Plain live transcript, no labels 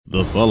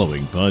The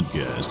following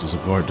podcast is a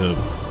part of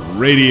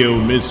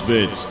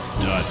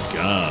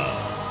RadioMisfits.com.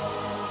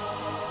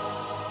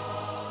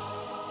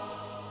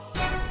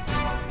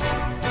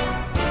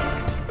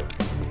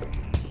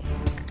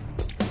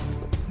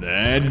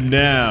 And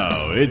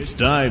now it's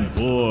time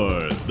for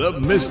the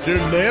Mr.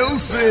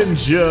 Nailsin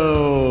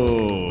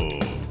Show.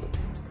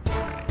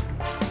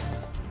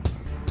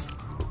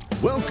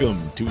 Welcome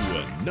to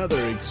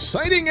another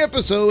exciting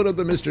episode of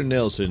the Mr.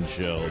 Nailsin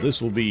Show.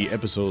 This will be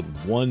episode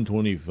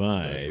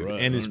 125, right,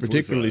 and it's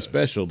particularly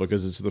special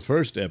because it's the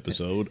first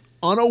episode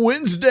on a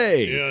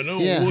Wednesday. Yeah, I know.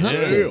 Yeah, what the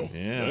hell?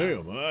 Yeah.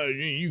 Damn,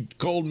 you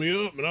called me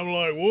up, and I'm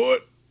like,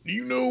 what?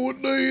 You know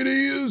what day it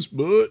is,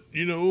 but,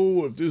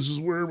 if this is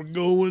where we're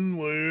going,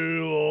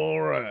 well,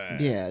 all right.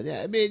 Yeah,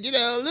 I mean,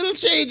 little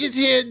changes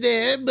here and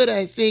there, but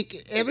I think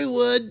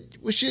everyone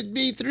should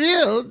be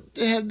thrilled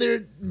to have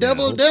their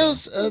double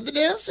dose of the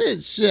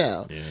Nailsin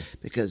Show. Yeah.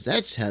 Because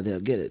that's how they'll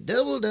get a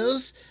double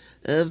dose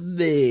of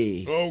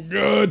me. Oh,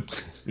 God.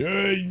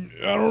 I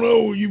don't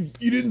know. You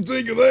didn't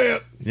think of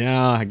that. No,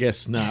 I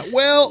guess not.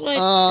 Well,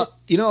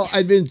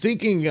 I've been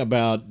thinking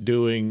about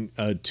doing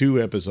 2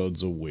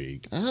 episodes a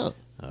week. Oh.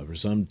 For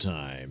some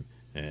time,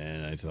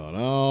 and I thought,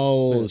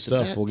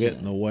 stuff will get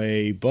in the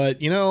way,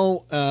 but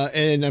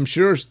and I'm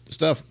sure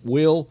stuff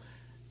will,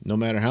 no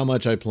matter how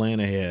much I plan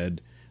ahead.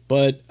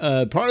 But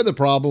part of the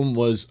problem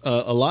was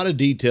a lot of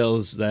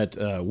details that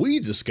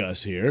we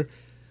discuss here.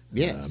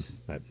 Yes,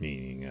 that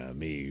meaning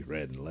me,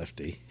 Red, and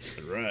Lefty.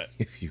 Right,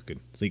 if you can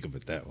think of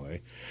it that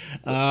way.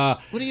 What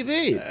do you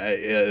mean?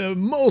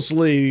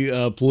 Mostly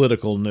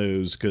political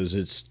news, because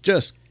it's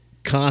just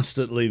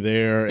constantly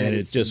there, and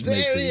it just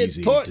makes it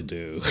easy to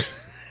do.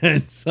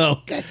 And so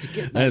got to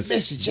get my that's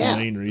message the out.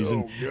 main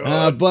reason.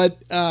 Oh, but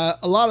a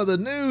lot of the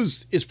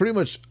news is pretty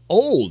much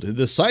old.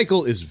 The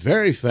cycle is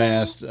very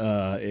fast.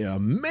 A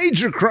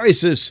major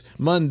crisis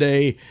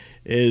Monday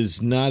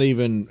is not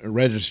even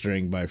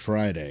registering by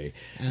by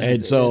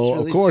and so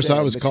really of course I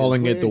sad was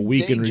calling it the we're in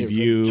week in danger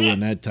review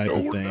and that type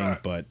of thing.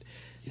 But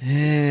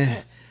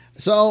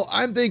so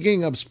I'm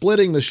thinking of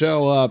splitting the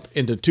show up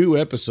into 2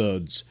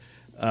 episodes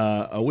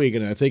a week,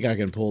 and I think I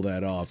can pull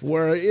that off.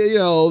 Where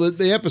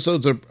the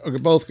episodes are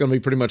both going to be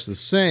pretty much the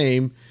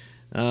same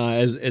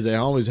as they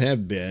always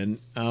have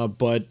been,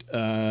 but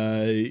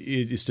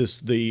it's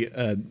just the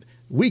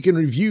week in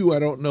review. I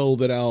don't know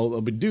that I'll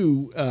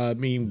do.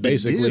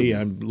 Basically,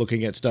 I'm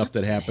looking at stuff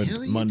that happened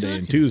Monday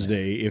and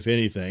Tuesday, if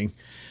anything,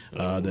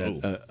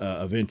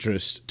 of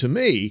interest to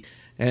me,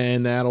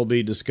 and that'll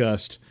be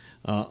discussed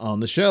on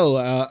the show,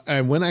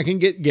 and when I can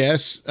get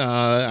guests,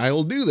 I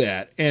will do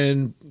that.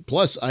 And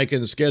plus, I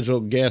can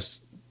schedule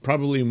guests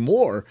probably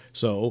more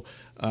so,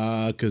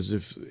 because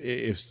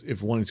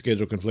if one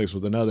schedule conflicts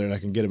with another, and I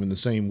can get them in the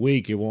same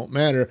week, it won't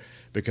matter,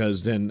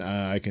 because then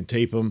I can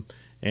tape them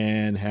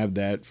and have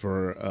that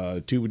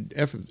for 2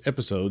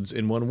 episodes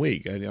in 1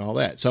 week and all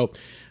that. So,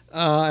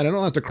 and I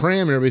don't have to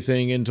cram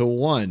everything into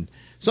one.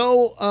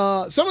 So,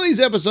 some of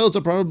these episodes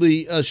are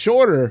probably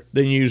shorter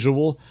than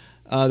usual,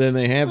 than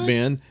they have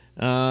been.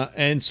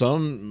 And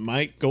some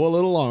might go a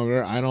little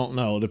longer. I don't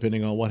know,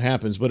 depending on what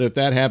happens. But if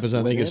that happens,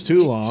 I think it's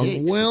too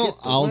long. Well,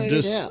 I'll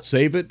just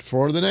save it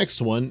for the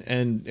next one.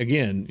 And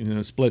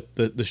again, split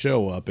the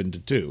show up into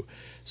 2.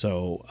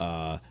 So,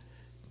 I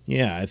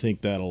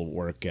think that'll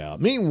work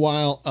out.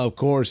 Meanwhile, of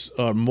course,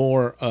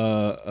 more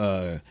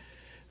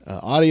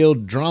audio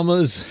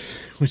dramas,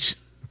 which...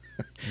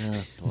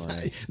 Oh,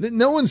 boy.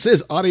 No one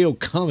says audio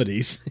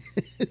comedies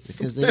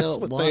because that's don't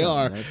what want they them,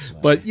 are.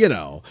 But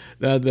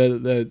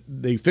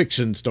the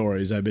fiction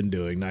stories I've been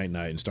doing, Night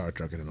and Star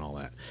Trek and all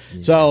that.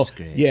 Yeah, so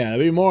great. there'll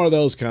be more of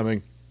those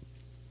coming,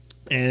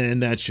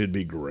 and that should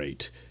be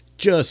great.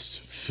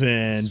 Just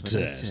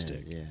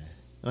fantastic. Yeah.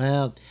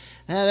 Well.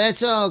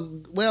 That's all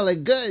well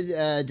and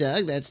good,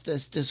 Doug.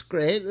 That's just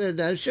great,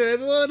 and I'm sure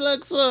everyone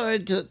looks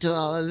forward to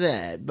all of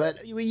that.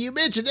 But you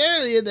mentioned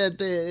earlier that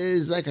there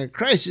is like a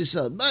crisis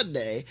on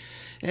Monday,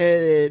 and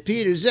it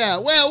peters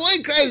out. Well,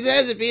 one crisis that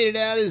hasn't petered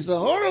out is the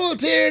horrible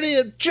tyranny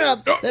of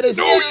Trump that has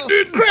now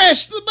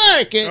crashed the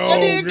market,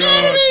 and the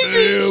economy's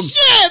in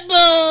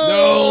shambles.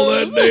 No,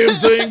 that damn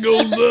thing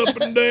goes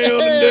up and down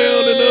and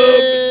down and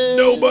up.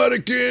 Nobody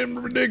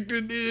can predict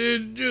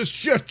it. Just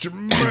shut your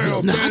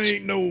mouth. That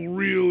ain't no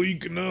real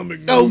economic.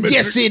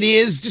 Yes, it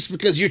is. Just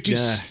because you're too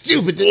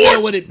stupid to know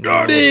what it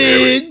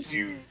means.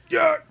 You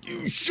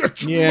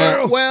shut your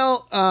mouth.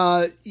 Well,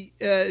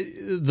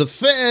 the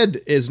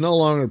Fed is no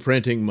longer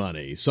printing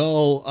money,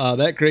 so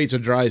that creates a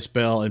dry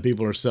spell, and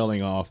people are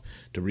selling off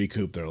to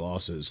recoup their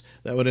losses.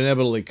 That would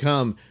inevitably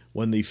come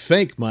when the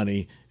fake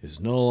money is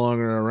no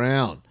longer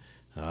around.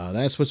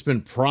 That's what's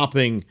been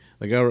propping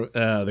the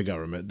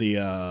government.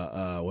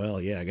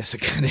 I guess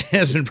it kind of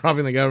has been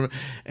propping the government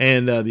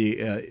and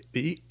the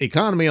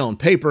economy on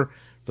paper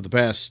for the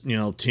past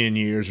 10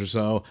 years or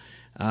so.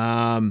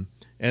 And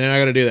they're not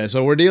going to do that.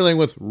 So we're dealing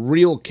with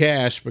real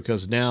cash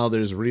because now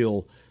there's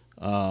real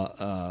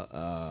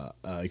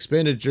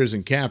expenditures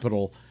and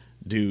capital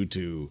due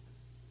to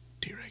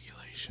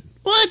deregulation.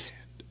 What?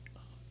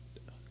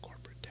 And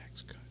corporate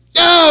tax cuts.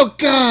 Oh! Oh,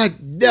 God,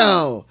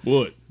 no.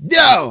 What?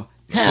 No.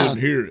 I How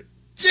couldn't hear it.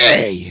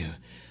 dare you?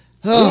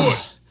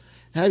 Oh,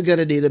 I'm going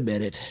to need a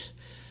minute.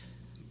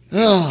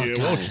 Oh, Yeah,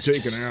 God, why don't it's you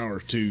take just- an hour or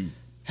two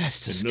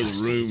That's in another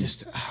disgusting. room?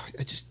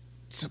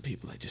 Some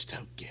people I just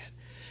don't get.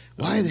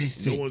 Why they No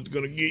think one's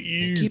gonna get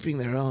you. keeping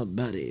their own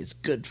money is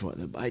good for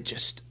them. Oh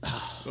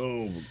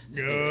my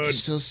They're God!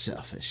 so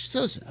selfish.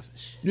 So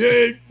selfish.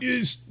 Yeah,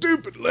 you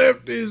stupid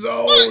lefty is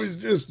always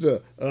just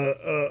a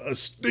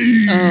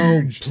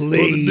stooge for the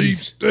deep please.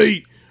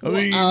 state. I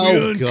mean, Oh,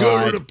 we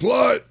uncovered God. a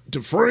plot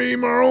to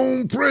frame our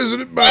own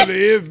president by the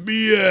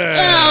FBI.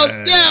 Oh,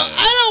 no,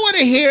 I don't want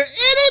to hear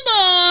any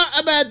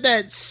more about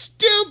that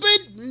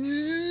stupid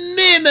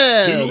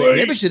memo. Too That late.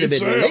 never should have It's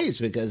been out.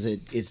 released because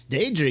it's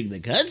endangering the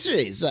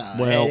country. So,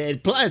 Well-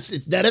 and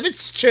plus, none of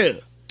it's true.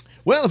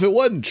 Well, if it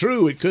wasn't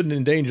true, it couldn't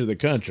endanger the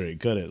country,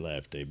 could it,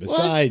 Lefty?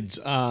 Besides,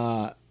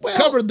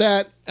 covered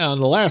that on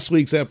the last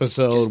week's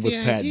episode just with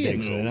the Pat idea.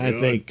 Dixon, Oh, and I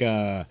God. think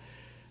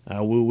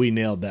we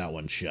nailed that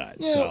one shut.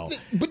 No, So,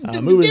 but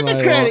the moving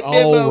Democratic right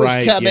memo on. Oh, is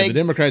right, yeah, coming, the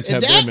Democrats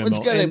have and their that memo.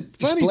 one's gonna And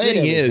funny explain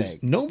thing is,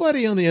 everything.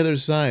 nobody on the other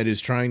side is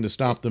trying to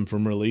stop them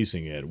from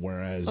releasing it,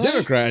 whereas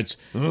Democrats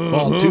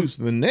fought tooth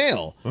and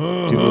nail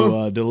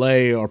to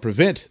delay or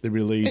prevent the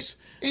release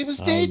It was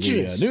of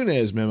dangerous. the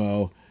Nunes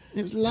memo.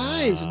 It was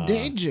lies and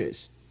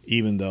dangerous.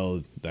 Even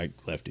though that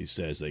Lefty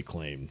says they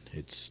claim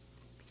it's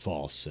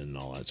false and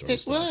all that sort of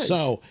It stuff. was.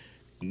 So,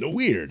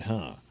 weird,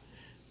 huh?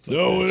 But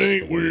No, it that's ain't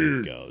the way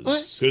weird. goes.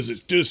 What? Because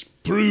it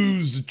just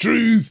proves the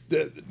truth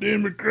that the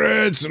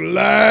Democrats are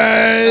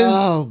lies.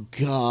 Oh,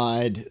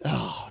 God.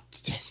 Oh,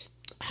 just.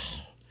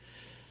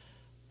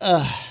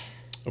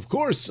 Of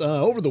course,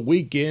 over the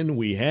weekend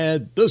we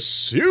had the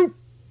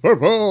Super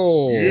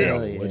Bowl.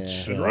 Yeah,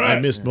 which that's I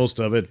right. missed most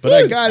of it, but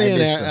I got I in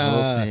missed at, the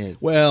whole thing.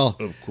 well,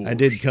 Of course. I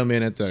did come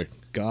in at the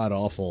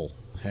god-awful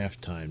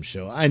halftime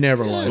show. I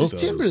never Yeah, liked it was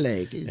those.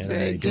 Timberlake. He's And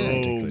very I good.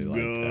 didn't particularly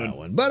like God. that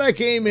one. But I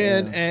came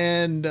in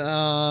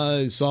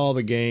and saw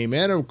the game,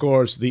 and of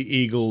course the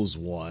Eagles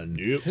won.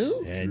 Yep.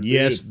 Who? And Sure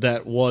yes, did.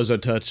 that was a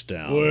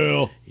touchdown.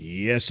 Well,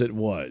 yes, it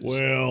was.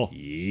 well,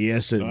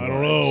 yes, it I was.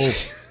 don't know.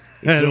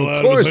 It And fell of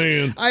out of course, his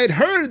hand. I had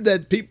heard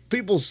that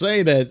people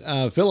say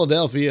that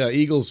Philadelphia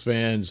Eagles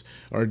fans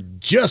are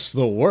just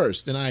the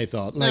worst, and I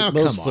thought, Like now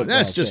most come on,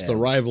 that's football just the fans.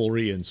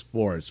 rivalry in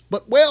sports.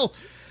 But well,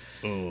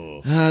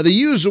 Oh, the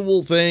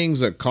usual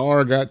things, a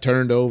car got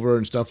turned over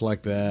and stuff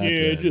like that.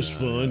 Yeah, and, just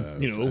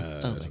fun, you know.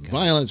 Oh, my God.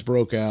 Violence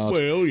broke out.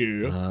 well,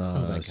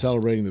 yeah.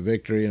 Celebrating the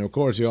victory, and of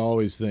course, you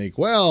always think,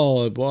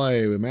 well,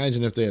 boy,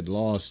 imagine if they had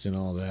lost and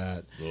all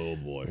that. Oh,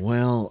 boy.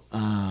 Well,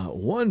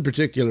 one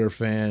particular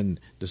fan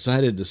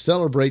decided to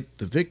celebrate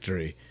the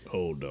victory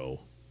Oh, no.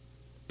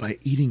 by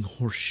eating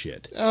horse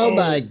shit. Oh,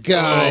 my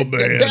God. oh,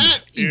 man.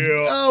 Yeah.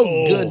 Oh,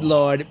 Oh. good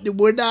Lord.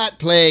 We're not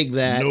playing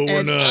that. No, we're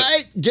and not. I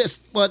just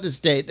want to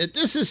state that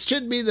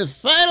should be the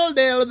final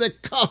nail in the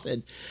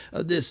coffin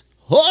of this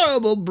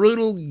horrible,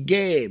 brutal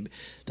game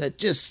that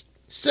just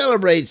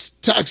celebrates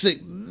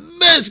toxic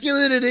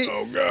masculinity.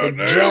 Oh, God, It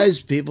damn.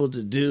 drives people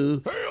to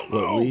do Hell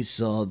what no. we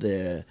saw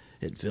there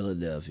in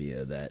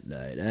Philadelphia that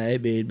night. I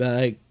mean,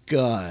 my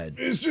God.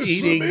 It's just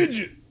eating some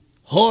idiot.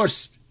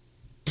 horse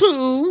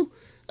poo.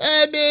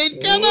 I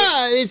mean, come What?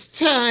 on. It's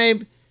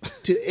time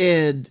to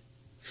end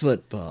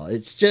football.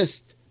 It's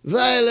just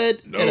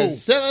violent and No. a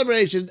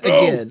celebration, No.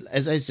 again,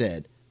 as I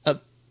said,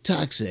 of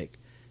toxic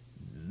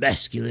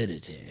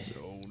masculinity.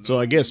 So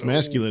I guess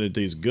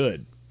masculinity is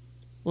good.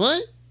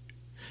 What?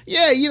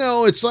 Yeah,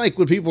 it's like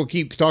when people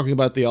keep talking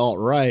about the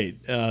alt-right.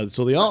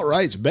 So the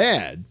alt-right's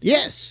bad.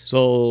 Yes.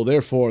 So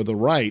therefore, the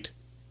right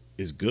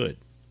is good.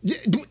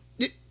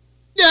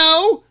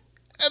 No.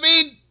 I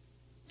mean,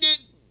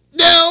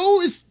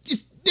 no.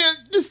 They're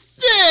the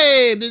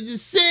same. It's the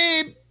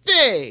same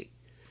thing.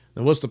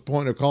 Now, what's the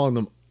point of calling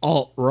them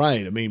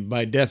alt-right? I mean,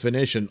 by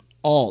definition,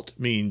 alt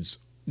means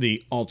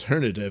the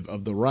alternative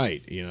of the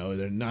right.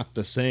 They're not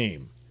the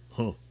same.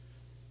 Huh.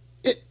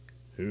 It-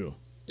 Yeah.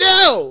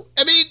 No.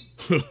 I mean,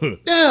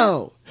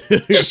 no.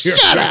 Just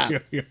shut up.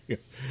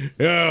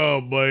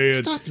 Oh,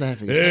 man. Stop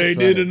laughing. It's They not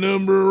did a funny.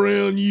 number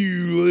around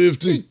you,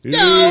 Lefty.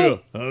 No.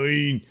 Yeah. I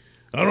mean,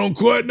 I don't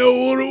quite know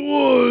what it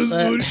was,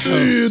 but it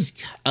did.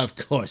 Of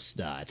course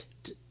not.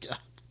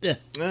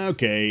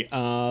 Okay,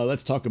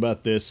 let's talk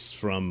about this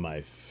from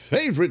my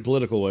favorite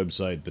political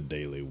website, the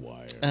Daily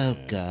Wire. Oh,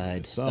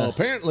 God. So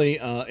apparently,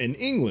 in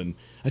England,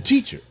 a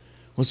teacher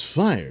was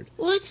fired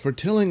What? for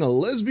telling a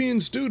lesbian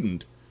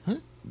student,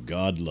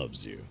 God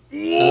loves you.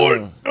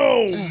 What?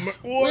 Oh, what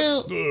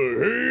well-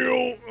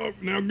 the hell?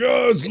 Now,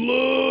 God's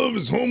love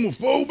is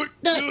homophobic?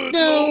 No, Good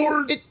no,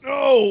 Lord. it-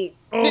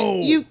 Oh.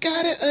 You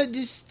gotta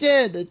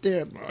understand that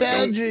there are don't-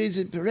 boundaries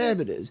and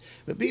parameters,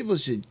 but people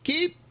should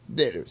keep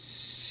their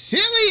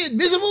silly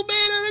invisible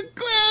man on a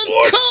cloud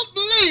What? cult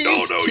beliefs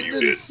No, no, to you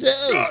didn't.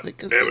 themselves God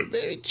because damn they're it.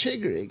 very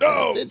triggering.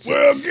 Oh, and offensive.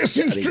 well, guess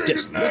I who's mean, triggered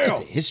just look now? at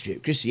the history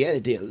of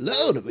Christianity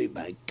alone. I mean,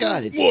 my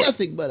God, it's What?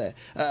 nothing but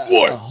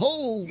What? a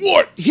whole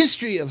What?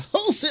 history of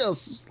wholesale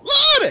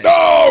slaughter it.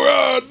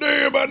 Oh, God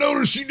damn, I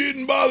noticed she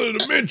didn't bother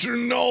to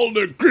mention all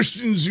the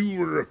Christians who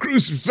were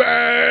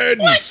crucified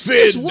and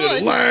fed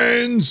the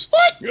lions.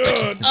 What?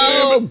 God damn it.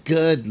 Oh,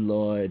 good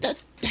Lord.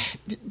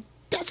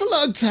 That's a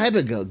long time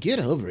ago. Get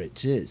over it,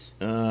 jeez.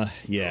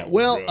 Yeah.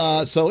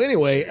 Well, so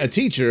anyway, a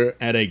teacher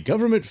at a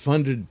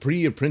government-funded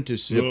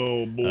pre-apprenticeship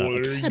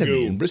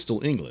academy in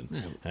Bristol,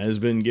 England, has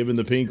been given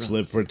the pink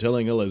slip for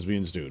telling a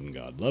lesbian student,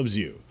 God loves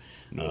you.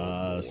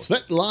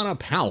 Svetlana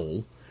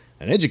Powell,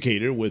 an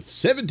educator with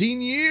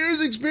 17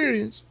 years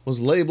experience, was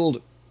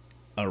labeled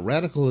a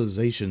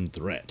radicalization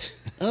threat.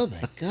 Oh,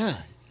 my God.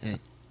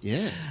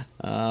 Yeah.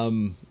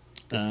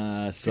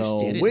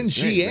 So when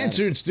she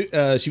answered,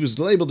 she was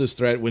labeled as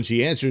threat when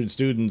she answered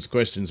students'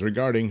 questions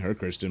regarding her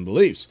Christian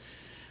beliefs.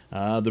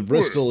 The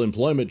Bristol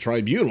Employment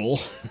Tribunal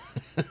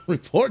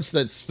reports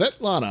that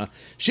Svetlana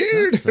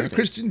shared her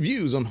Christian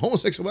views on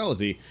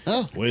homosexuality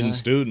when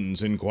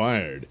students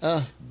inquired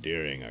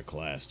during a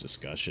class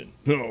discussion.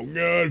 Oh,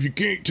 God, if you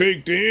can't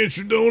take the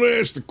answer, don't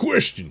ask the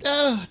question.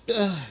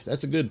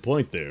 That's a good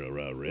point there,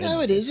 Red. No,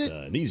 it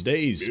isn't. These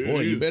days, Yeah, boy,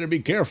 it you is. better be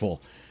careful.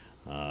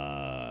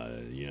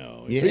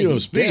 Freedom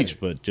of speech,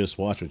 but just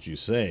watch what you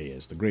say,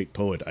 as the great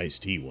poet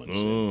Ice-T once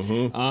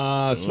said.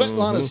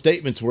 Svetlana's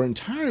statements were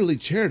entirely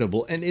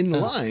charitable and in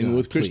line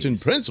with Christian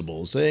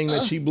principles, saying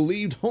that she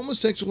believed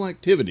homosexual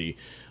activity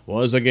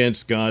was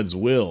against God's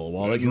will,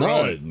 while That's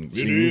acknowledging right.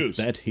 It is.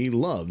 that he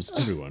loves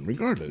everyone,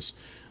 regardless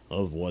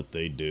of what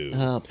they do.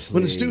 Oh,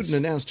 When the please. student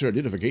announced her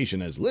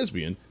identification as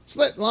lesbian,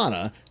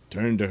 Svetlana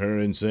turned to her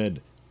and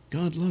said,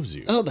 God loves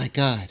you. Oh, my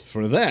God.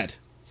 For that,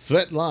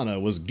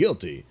 Svetlana was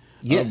guilty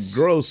of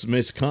gross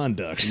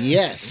misconduct.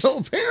 Yes. So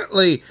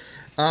apparently,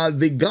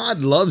 the God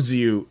loves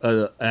you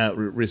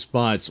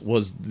response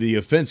was the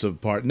offensive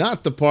part,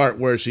 not the part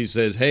where she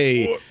says,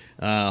 hey,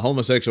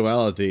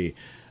 homosexuality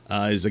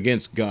is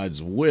against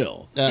God's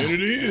will. And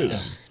it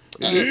is.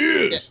 It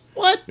is.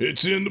 What?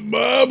 It's in the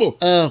Bible.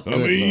 Oh, I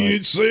good mean, Lord.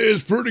 it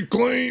says pretty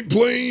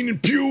plain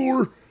and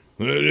pure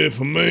that if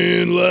a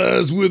man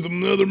lies with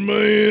another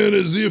man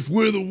as if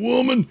with a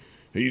woman,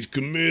 he's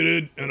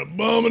committed an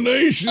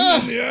abomination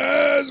in the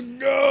eyes of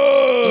God.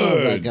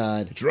 Oh, my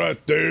God. It's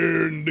right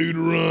there in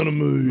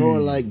Deuteronomy. More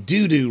like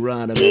doo-doo,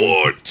 Ron.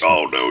 What?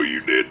 Oh, no, you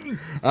didn't.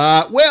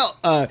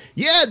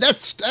 Yeah,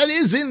 that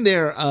is in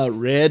there,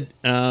 Red.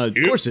 Of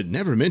course, it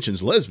never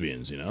mentions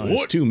lesbians, It's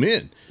What? two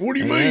men. What do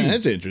you mean?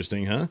 That's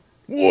interesting, huh?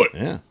 What?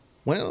 Yeah.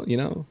 Well, if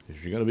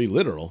you're going to be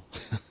literal,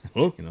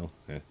 Huh?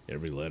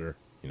 every letter,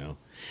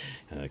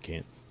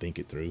 can't think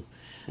it through.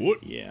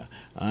 What? Yeah.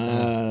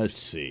 Let's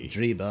see.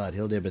 Dream on.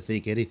 He'll never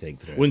think anything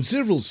through. When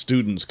several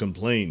students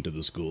complained to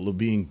the school of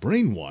being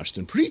brainwashed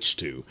and preached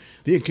to,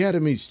 the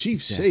academy's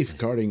chief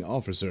safeguarding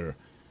officer,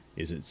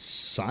 is it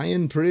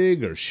Cyan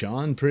Prigg or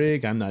Sean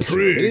Prigg? I'm not sure.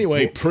 Prigg. But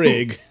anyway,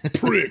 Prigg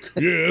Prick.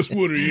 Yeah, that's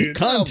what it is.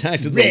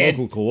 contacted the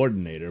local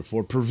coordinator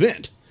for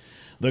Prevent,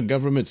 the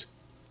government's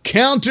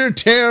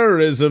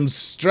counterterrorism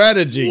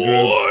strategy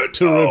group, What?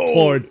 to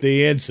report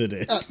the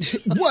incident.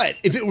 What?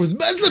 If it was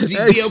Muslims,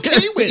 you'd be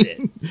okay with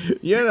it.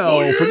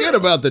 yeah. Forget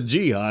about the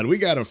jihad. We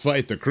got to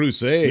fight the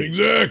crusade.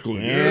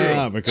 Exactly.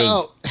 Yeah.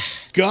 Because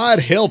God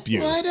help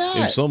you Why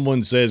not? if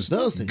someone says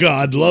Both are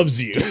God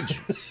loves you.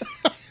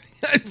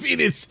 I mean,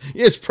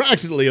 it's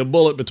practically a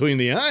bullet between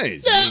the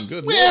eyes. I mean,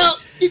 good Well,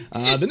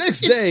 Lord. The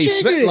next it's day,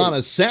 triggering.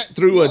 Svetlana sat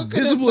through a Welcome to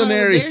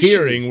disciplinary Bangladesh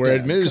hearing where stuff.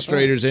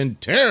 administrators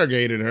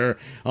interrogated her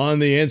on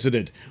the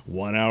incident.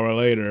 1 hour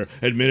later,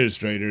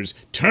 administrators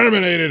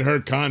terminated her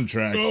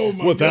contract Oh,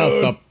 my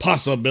without God. the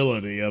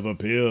possibility of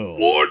appeal.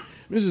 What?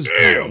 Mrs.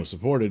 Damn. Powell,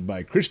 supported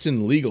by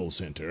Christian Legal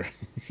Center.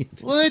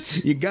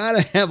 What? You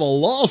gotta have a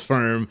law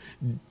firm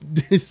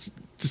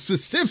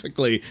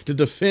specifically to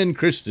defend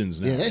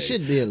Christians now. Yeah, that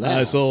shouldn't be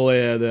allowed.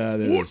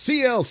 The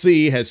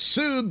CLC has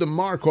sued the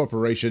Marr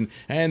Corporation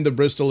and the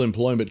Bristol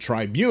Employment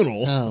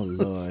Tribunal Oh,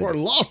 Lord. for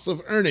loss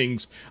of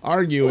earnings,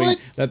 arguing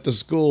What? that the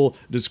school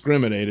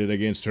discriminated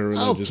against her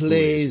religious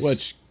please.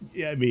 beliefs.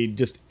 Which, I mean,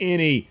 just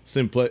any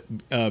simple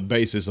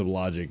basis of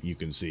logic, you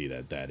can see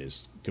that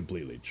is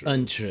completely true.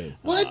 Untrue.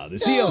 What? The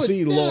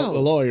CLC No.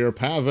 lawyer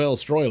Pavel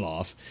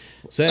Stroilov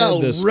said Oh,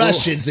 the school,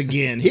 Russians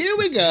again. Here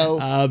we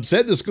go.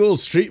 said the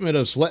school's treatment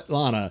of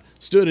Svetlana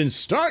stood in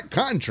stark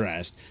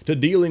contrast to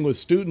dealing with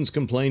students'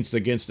 complaints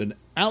against an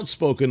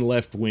outspoken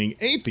left-wing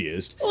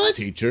atheist What?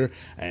 teacher,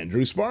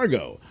 Andrew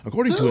Spargo.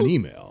 According to an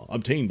email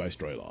obtained by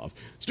Stroilov,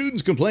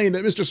 students complained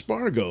that Mr.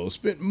 Spargo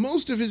spent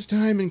most of his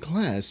time in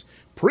class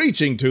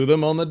preaching to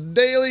them on a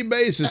daily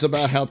basis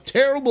about how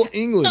terrible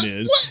England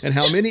is and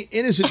how many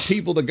innocent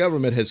people the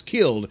government has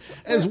killed,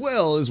 as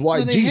well as why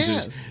Well, they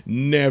Jesus have.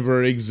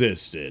 never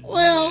existed.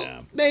 Well,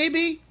 Yeah.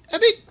 maybe. I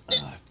mean,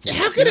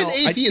 how could an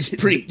atheist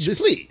preach?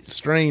 This Please.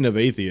 strain of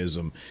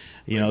atheism,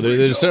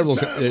 there's several.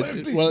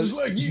 Lefty, Well, just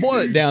like you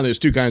boil do. it down. There's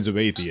two kinds of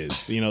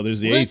atheists. There's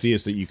the What?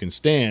 atheist that you can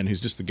stand,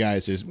 who's just the guy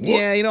that says,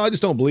 I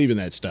just don't believe in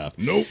that stuff.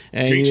 Nope,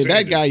 And can't stand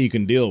that it. guy you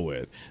can deal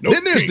with. Nope,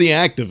 Then there's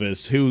can't. the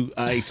activist who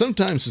I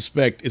sometimes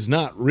suspect is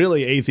not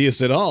really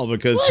atheist at all,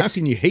 because What? how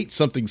can you hate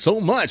something so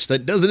much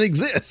that doesn't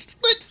exist?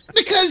 But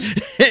because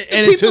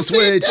And it People just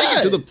say it take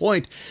it to does. the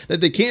point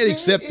that they can't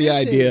accept the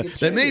idea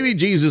that maybe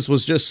Jesus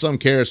was just some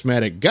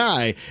charismatic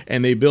guy,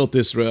 and they built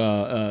this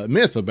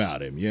myth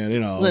about him. Yeah,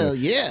 Well,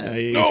 yeah.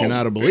 If you're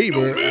not a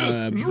believer,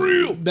 It's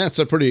real. that's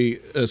a pretty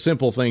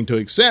simple thing to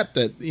accept.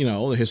 That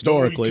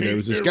historically No, you there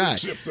was this can't guy.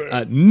 accept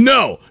that.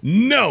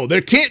 No,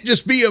 there can't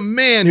just be a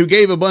man who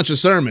gave a bunch of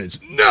sermons.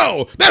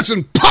 No, that's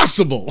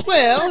impossible.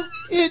 Well,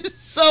 it's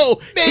So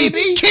Maybe.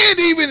 he can't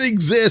even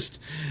exist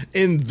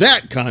in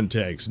that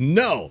context.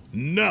 No.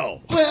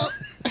 well.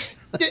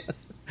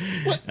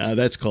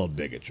 That's called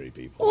bigotry,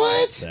 people.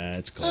 What?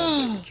 That's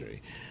called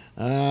bigotry.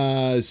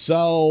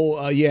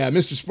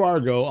 Mr.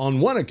 Spargo on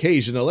one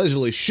occasion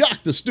allegedly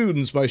shocked the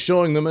students by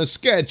showing them a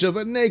sketch of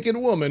a naked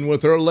woman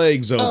with her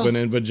legs open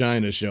and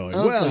vagina showing.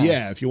 Oh, Well, God.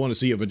 yeah, if you want to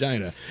see a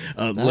vagina,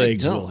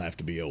 legs don't. will have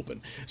to be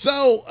open.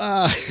 So,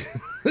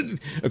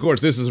 of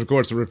course, this is, the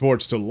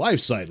reports to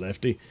LifeSite,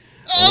 Lefty.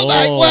 Oh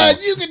my God!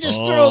 You can just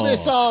throw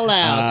this all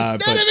out. None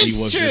But of he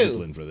it's was true.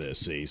 disciplined for this,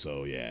 see,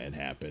 so yeah, it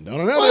happened.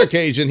 On another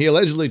occasion, he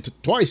allegedly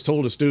twice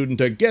told a student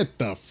to get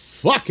the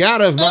fuck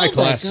out of my my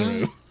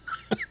classroom.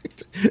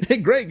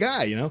 Great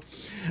guy,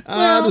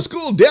 Well, the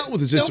school dealt with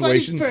the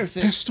nobody's situation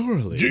perfect.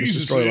 pastorally.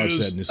 Jesus Mr. Stroyloff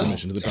is. said in his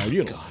submission to the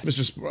tribunal.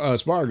 Mr.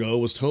 Spargo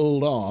was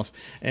told off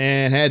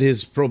and had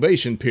his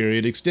probation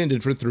period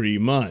extended for 3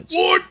 months.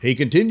 What? He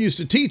continues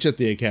to teach at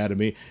the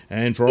academy,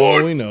 and for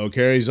all we know,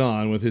 carries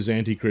on with his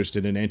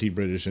anti-Christian and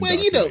anti-British Well,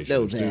 you don't indoctrination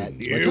know of that.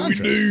 students. Yeah, By we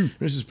contrast, do.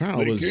 Mrs.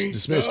 Powell They was can't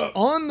dismissed stop.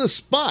 on the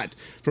spot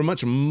for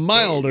much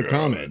milder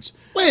comments.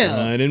 Well,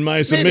 And in my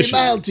maybe submission,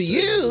 mild to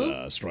says, you.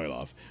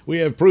 Stroyloff, we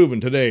have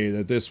proven today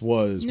that this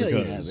was No, you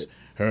because haven't.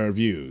 her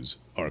views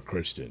are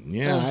Christian.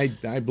 Yeah,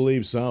 I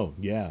believe so.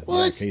 Yeah,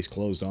 What? case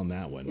closed on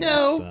that one.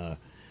 No. It's,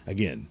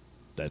 again,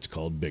 that's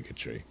called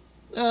bigotry.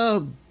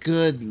 Oh,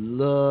 good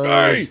Lord.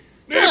 Hey,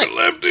 damn it,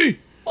 Lefty.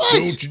 What?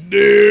 Don't you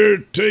dare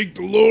take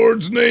the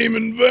Lord's name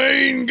in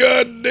vain,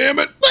 God damn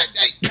it.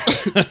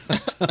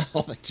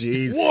 Oh,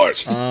 jeez.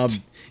 What?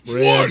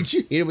 Red. Did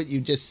you hear what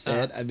you just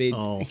said? I mean,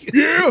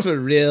 Yeah. for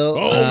real.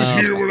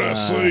 Always hear what I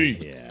say.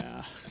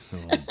 Yeah.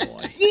 Oh,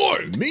 boy.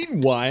 What?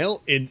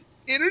 Meanwhile, in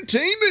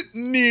entertainment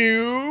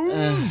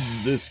news,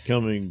 this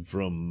coming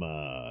from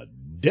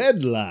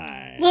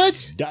Deadline.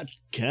 What?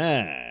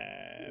 .com.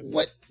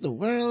 What the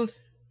world?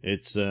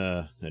 It's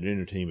an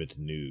entertainment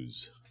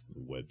news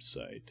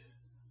website.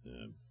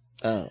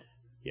 Oh.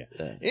 Yeah.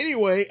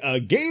 Anyway, a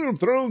Game of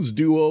Thrones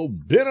duo,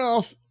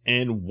 Benioff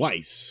and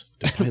Weiss,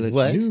 to pilot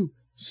What? new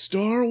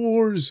Star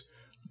Wars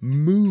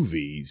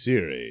movie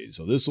series.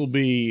 So this will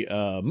be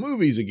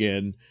movies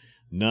again,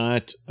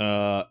 not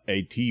a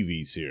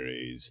TV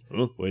series,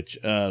 which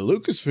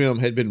Lucasfilm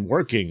had been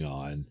working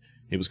on.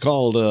 It was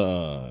called,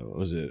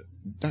 was it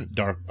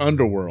Dark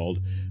Underworld,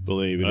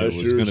 believe it. I It was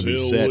sure going as to be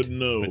hell set wouldn't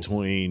know.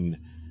 between,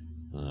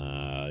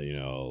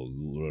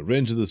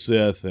 Revenge of the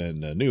Sith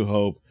and New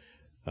Hope.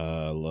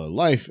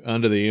 Life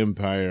under the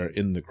Empire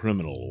in the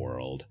criminal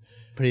world.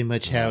 Pretty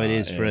much how it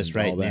is for us and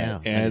right all that.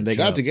 now. And they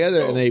got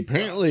together and they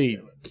apparently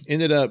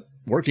ended up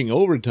working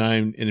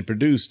overtime and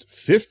produced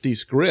 50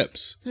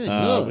 scripts, Good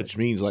Lord. which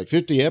means like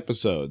 50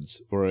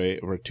 episodes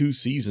for 2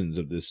 seasons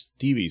of this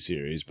TV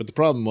series. But the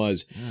problem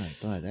was Oh,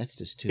 boy, that's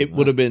just too it much.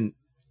 would have been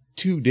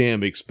too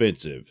damn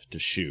expensive to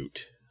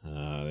shoot.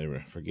 They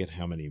were, forget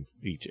how many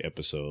each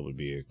episode would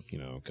be,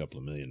 a couple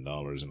of $1 million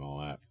and all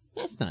that.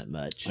 That's not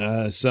much.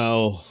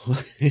 So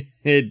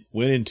it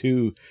went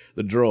into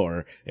the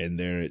drawer, and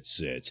there it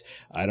sits.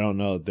 I don't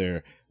know if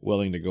they're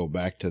willing to go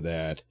back to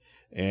that.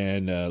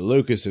 And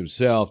Lucas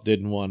himself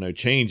didn't want to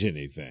change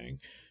anything,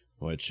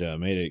 which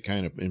made it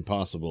kind of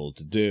impossible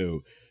to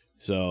do.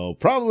 So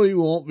probably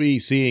won't be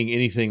seeing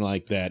anything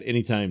like that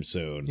anytime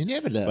soon. You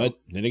never know. But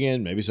then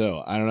again, maybe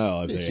so. I don't know.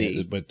 Let's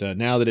see. But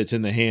now that it's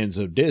in the hands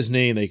of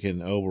Disney, they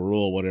can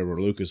overrule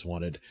whatever Lucas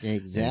wanted.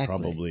 Exactly. And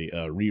probably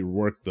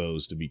rework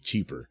those to be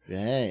cheaper.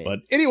 Right. But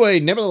anyway,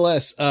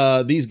 nevertheless,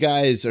 these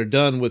guys are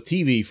done with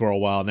TV for a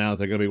while now.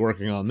 They're going to be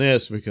working on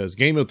this because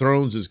Game of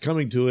Thrones is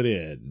coming to an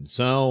end.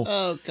 So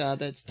Oh, God,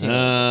 that's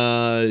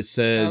terrible. it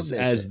says, I'll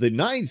miss as it. the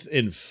 9th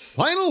and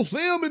final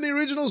film in the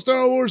original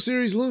Star Wars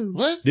series looms,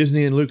 What?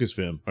 Disney and Lucasfilm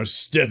are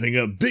stepping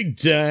up big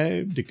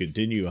time to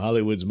continue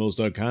Hollywood's most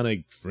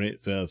iconic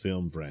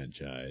film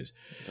franchise.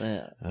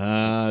 Well,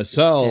 sad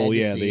So, to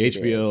yeah, see the it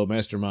HBO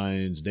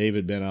masterminds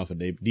David Benioff and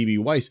D.B.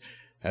 Weiss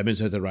have been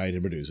set to write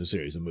and produce a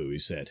series of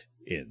movies set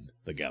in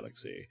the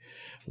galaxy.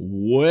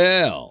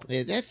 Well,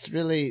 yeah,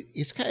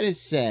 it's kind of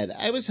sad.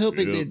 I was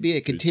hoping Yeah, there'd be a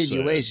it's sad.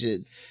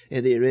 continuation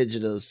in the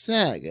original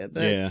saga,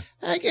 but yeah.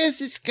 I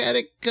guess it's kind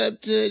of come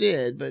to an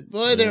end. But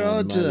boy, they're Yeah,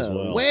 on might to as a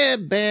well.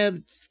 wham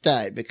bam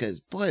start because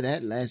boy,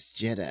 that Last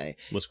Jedi,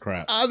 Was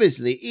crap.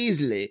 obviously,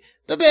 easily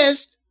the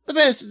best of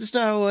the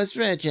Star Wars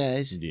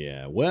franchise.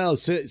 Yeah, well,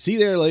 see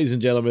there, ladies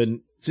and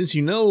gentlemen, since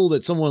you know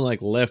that someone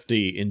like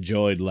Lefty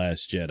enjoyed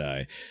Last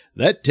Jedi,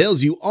 that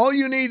tells you all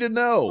you need to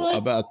know What?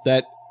 about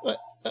that. What?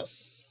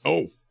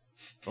 Oh,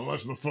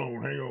 that's my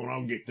phone. Hang on,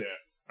 I'll get that.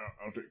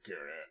 I'll take care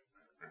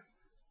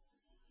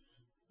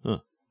of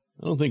that.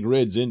 I don't think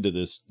Red's into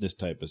this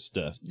type of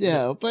stuff.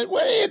 No, but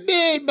what do you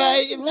mean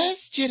by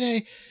Last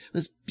Jedi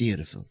was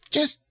beautiful?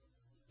 Just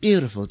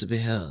beautiful to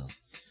behold.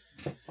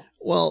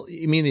 Well,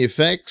 you mean the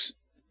effects?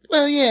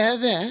 Well, yeah,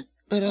 that,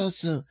 but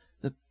also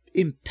the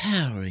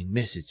empowering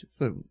message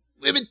for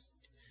women.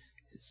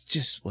 It's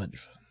just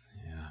wonderful.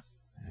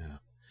 Yeah.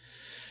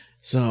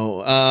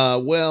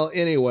 So, well,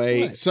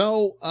 anyway, What?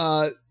 so,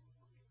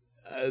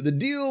 the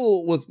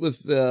deal with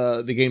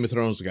the Game of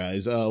Thrones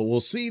guys, we'll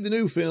see the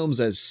new films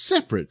as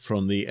separate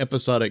from the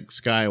episodic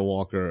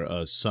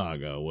Skywalker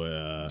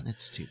saga.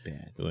 That's too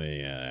bad.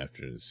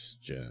 After this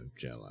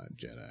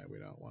Jedi, we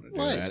don't want to do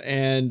What? that.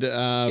 And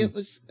It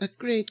was a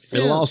great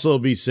film. it'll also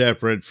be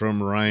separate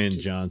from Ryan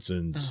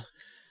Johnson's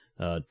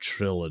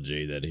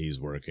trilogy that he's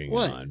working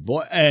What? on.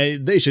 Boy,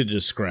 they should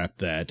just scrap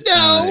that.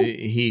 No!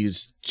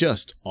 He's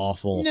just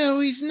awful. No,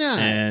 he's not.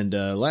 And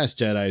Last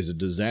Jedi is a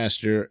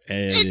disaster,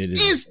 and It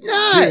has is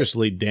not!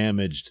 seriously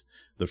damaged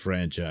the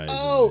franchise.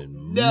 Oh,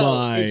 in no,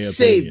 my it opinion.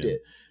 saved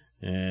it.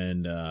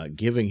 And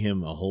giving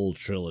him a whole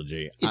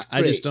trilogy, It's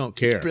I just great. don't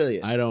care. It's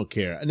brilliant. I don't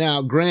care.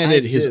 Now,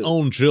 granted, I his do.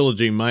 own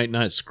trilogy might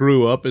not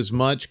screw up as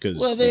much because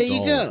Well, there it's you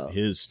all go.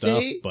 his stuff,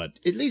 See? but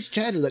At least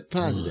try to look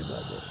positive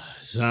on this.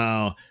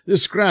 so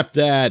just scrap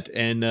that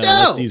and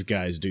let these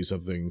guys do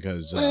something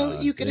because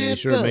Well, you can they have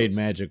sure both. made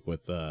magic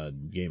with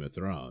Game of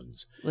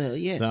Thrones. Well,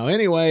 yeah. So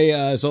anyway,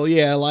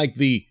 I like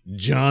the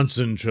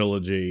Johnson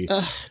trilogy.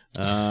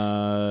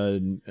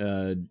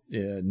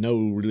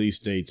 No release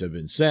dates have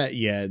been set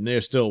yet, and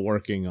they're still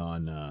working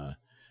on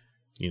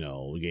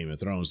Game of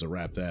Thrones to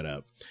wrap that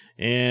up.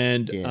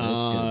 And Yeah,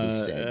 that's gonna be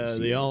sad to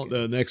see.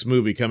 the next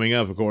movie coming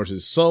up, of course,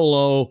 is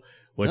Solo,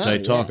 which I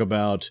talk yeah.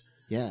 about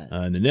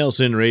Yeah. in the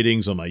Nailsin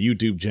ratings on my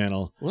YouTube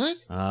channel. What?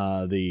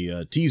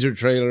 The teaser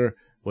trailer,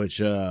 which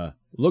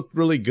looked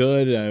really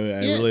good. I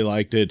really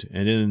liked it.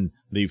 And then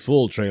the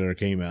full trailer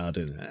came out,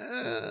 and I'm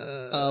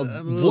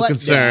a little what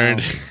concerned.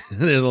 now?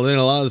 There's been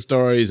a lot of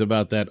stories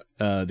about that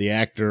the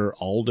actor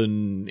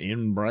Alden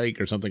Ehrenreich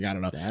or something. I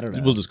don't know. I don't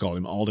know. We'll just call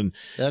him Alden.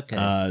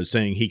 Okay.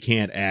 Saying he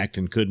can't act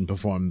and couldn't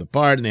perform the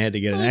part, and they had to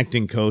get an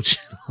acting coach.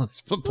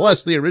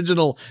 Plus, the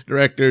original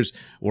directors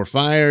were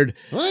fired.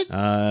 What?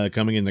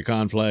 Coming into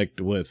conflict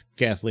with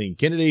Kathleen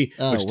Kennedy,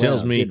 Oh, which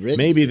tells well, me good riddance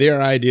maybe then.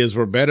 their ideas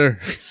were better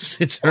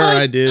since her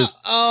What? ideas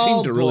Oh,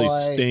 seem to really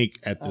boy. stink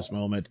at this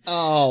moment.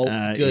 Oh,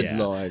 good yeah.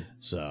 Lord.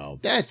 So,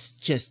 That's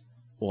just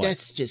What?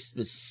 That's just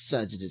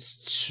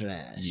misogynist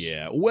trash.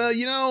 yeah. Well,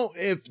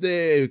 if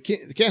the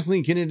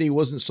Kathleen Kennedy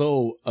wasn't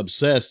so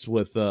obsessed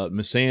with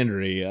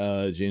misandry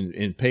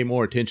and pay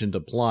more attention to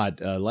plot,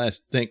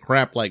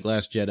 crap like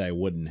Last Jedi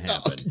wouldn't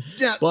happen.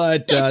 no,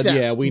 But that's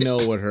a- we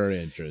know what her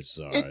interests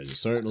are. It's-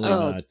 Certainly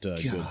oh, not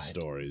good God.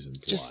 stories and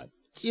Just plot.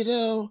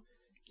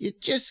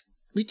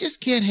 we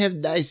just can't have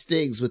nice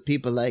things with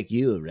people like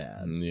you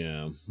around.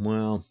 Yeah.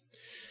 Well,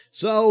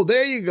 so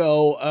there you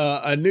go.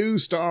 A new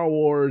Star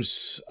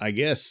Wars, I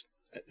guess.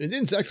 It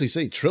didn't actually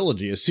say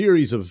trilogy, a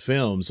series of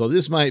films. So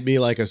this might be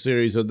like a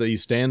series of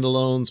these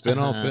standalone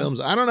spin-off films.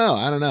 I don't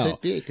know.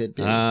 Could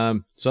be.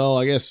 So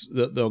I guess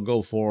they'll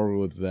go forward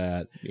with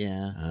that.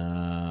 Yeah.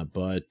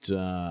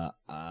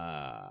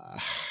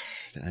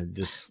 I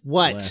just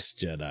What? Last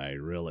Jedi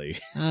really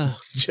Oh,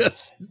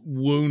 just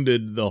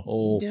wounded the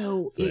whole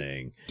no,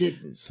 thing. it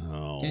didn't.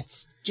 So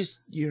That's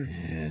just your.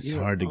 it's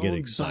your hard to get own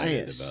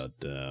excited bias.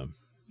 about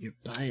Your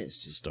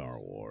bias is Star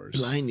Wars.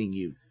 blinding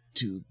you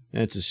to.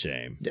 It's a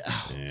shame.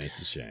 Oh, Yeah,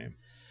 it's a shame.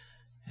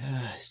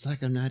 it's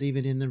like I'm not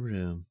even in the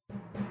room.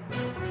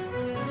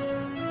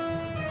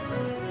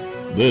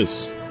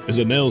 This is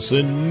a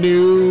Nailsin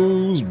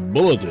News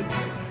Bulletin.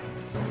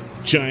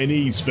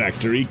 Chinese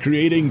factory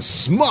creating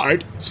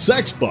smart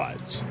sex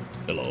bots.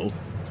 Hello,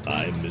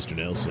 I'm Mr.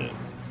 Nailsin.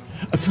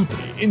 A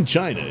company in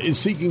China is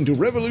seeking to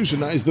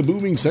revolutionize the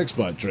booming sex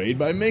bot trade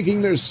by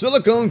making their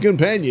silicone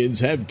companions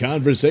have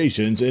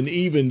conversations and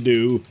even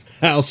do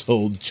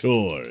household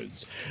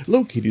chores.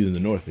 Located in the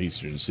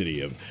northeastern city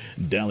of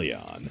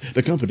Dalian,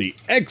 the company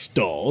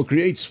X-Doll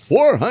creates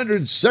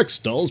 400 sex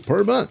dolls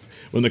per month.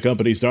 When the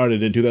company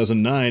started in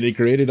 2009, it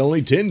created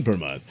only 10 per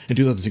month. In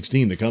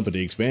 2016, the company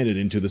expanded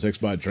into the sex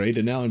bot trade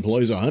and now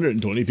employs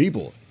 120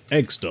 people.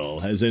 X-Doll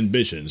has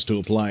ambitions to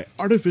apply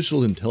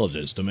artificial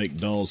intelligence to make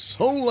dolls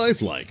so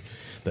lifelike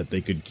that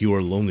they could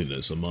cure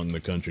loneliness among the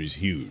country's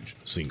huge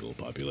single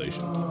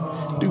population.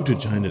 Due to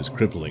China's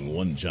crippling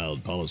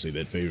one-child policy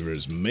that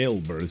favors male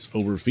births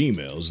over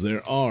females,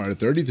 there are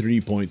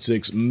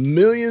 33.6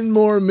 million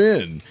more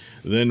men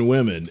than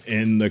women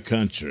in the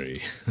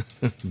country.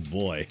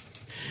 Boy.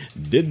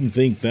 Didn't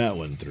think that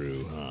one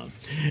through, huh?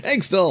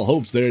 X-Doll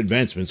hopes their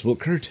advancements will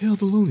curtail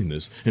the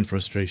loneliness and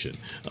frustration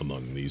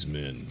among these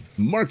men.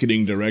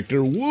 Marketing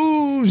director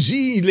Wu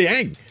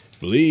Zhiliang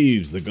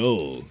believes the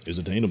goal is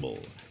attainable.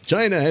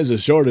 China has a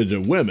shortage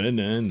of women,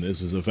 and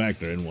this is a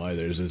factor in why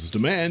there's this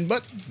demand,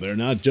 but they're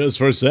not just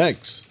for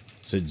sex,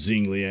 said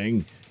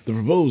Xingliang. The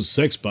proposed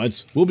sex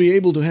bots will be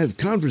able to have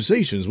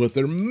conversations with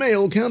their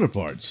male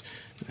counterparts.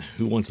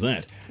 Who wants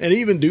that? And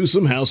even do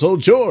some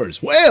household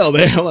chores. Well,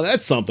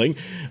 that's something.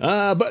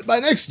 But by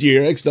next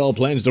year, Xdoll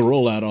plans to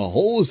roll out a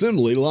whole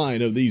assembly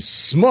line of these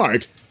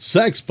smart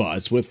sex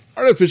bots with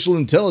artificial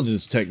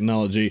intelligence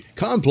technology,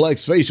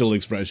 complex facial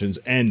expressions,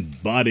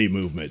 and body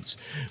movements,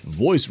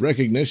 voice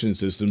recognition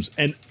systems,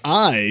 and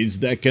eyes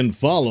that can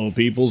follow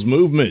people's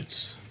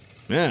movements.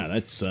 Yeah,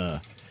 that's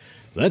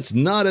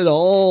not at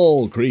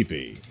all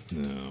creepy.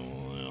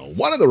 No,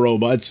 one of the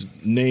robots,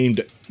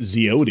 named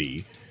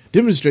Ziodi,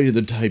 demonstrated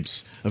the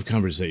types of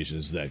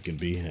conversations that can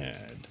be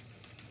had.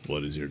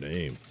 What is your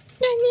name?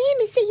 My name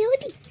is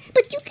Ziodi,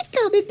 but you can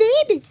call me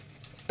baby.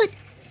 But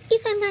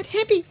if I'm not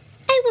happy,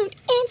 I won't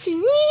answer.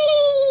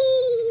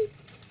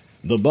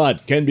 The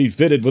bot can be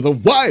fitted with a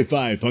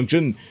Wi-Fi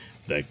function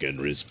that can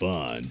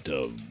respond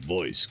to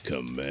voice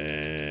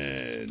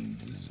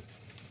commands.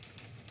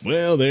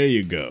 Well, there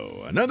you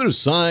go. Another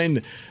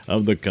sign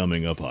of the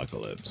coming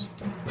apocalypse.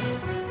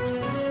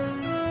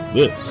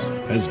 This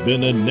has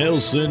been a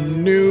Nailsin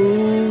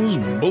News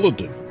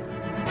Bulletin.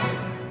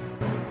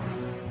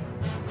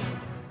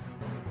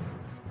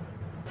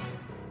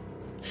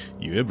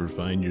 You ever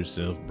find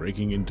yourself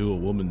breaking into a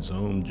woman's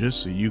home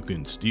just so you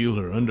can steal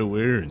her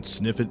underwear and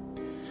sniff it?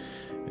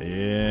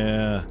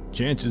 Yeah,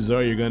 chances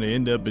are you're going to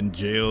end up in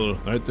jail,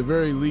 or at the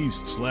very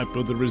least slapped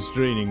with a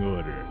restraining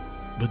order.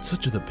 But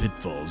such are the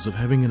pitfalls of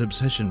having an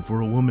obsession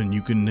for a woman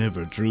you can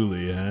never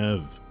truly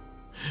have.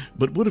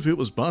 But what if it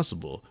was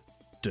possible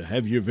to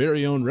have your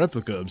very own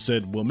replica of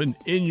said woman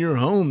in your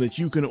home that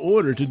you can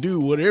order to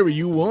do whatever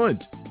you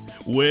want?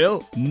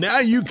 Well, now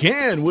you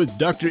can with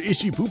Dr.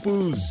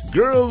 Ishipupu's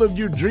Girl of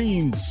Your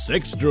Dreams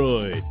sex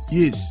droid.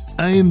 Yes,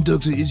 I am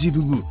Dr.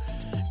 Ishipupu,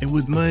 and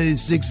with my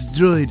sex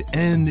droid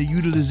and the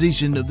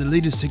utilization of the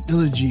latest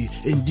technology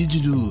in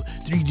digital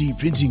 3D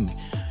printing,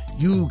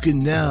 you can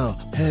now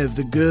have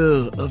the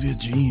girl of your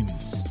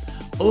dreams.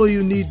 All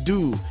you need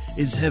do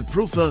is have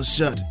profile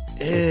shot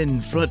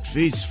and front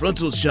face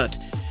frontal shot,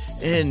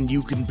 and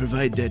you can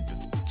provide that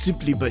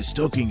simply by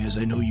stalking, as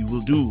I know you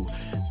will do.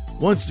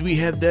 Once we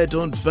have that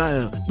on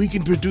file, we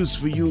can produce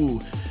for you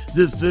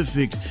the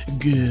perfect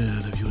girl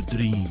of your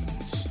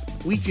dreams.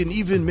 We can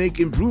even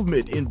make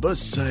improvement in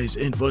bust size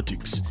and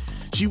buttocks.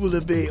 She will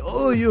obey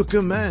all your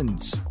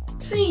commands.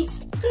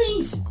 Please,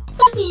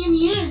 fuck me in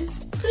the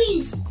ass.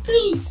 Please,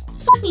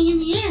 fuck me in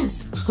the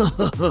ass.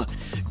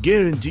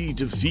 Guaranteed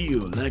to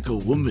feel like a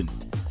woman.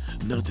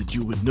 Not that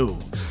you would know.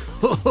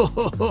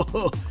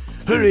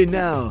 Hurry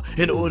now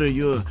and order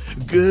your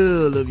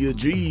girl of your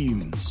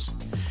dreams.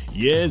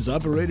 Yes,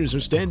 operators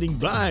are standing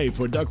by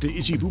for Dr.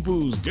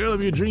 Ishipupu's Girl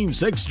of Your Dreams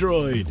sex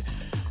droid.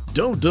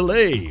 Don't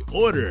delay.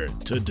 Order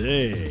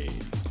today.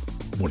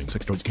 Warning,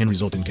 sex droids can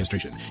result in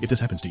castration. If this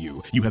happens to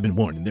you, you have been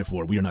warned, and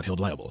therefore we are not held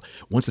liable.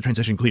 Once the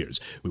transition clears,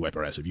 we wipe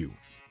our ass of you.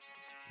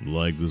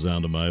 Like the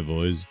sound of my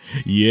voice?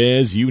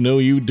 Yes, you know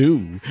you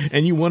do.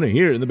 And you want to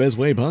hear it in the best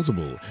way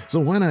possible. So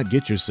why not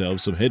get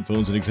yourself some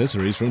headphones and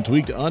accessories from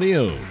Tweaked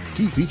Audio?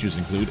 Key features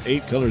include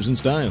 8 colors and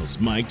styles,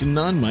 mic'd and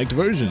non-mic'd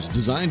versions,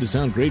 designed to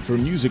sound great for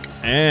music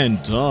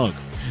and talk.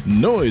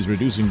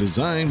 Noise-reducing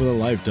design with a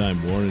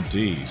lifetime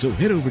warranty. So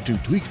head over to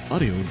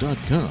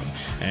tweakedaudio.com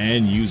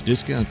and use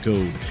discount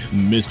code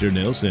Mr.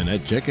 Nailsin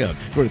at checkout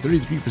for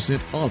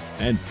 33% off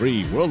and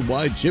free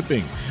worldwide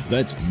shipping.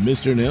 That's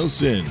Mr.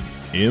 Nailsin.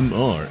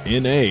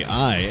 MRNAILSIN.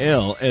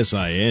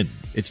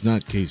 It's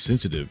not case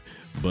sensitive,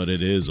 but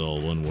it is all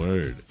one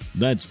word.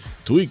 That's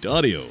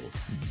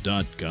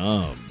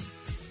tweakedaudio.com.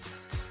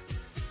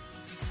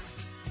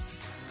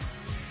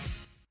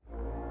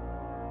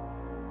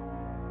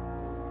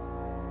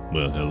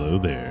 Well, hello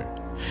there.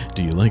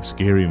 Do you like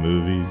scary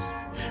movies,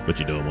 but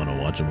you don't want to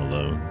watch them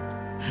alone?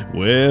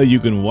 Well, you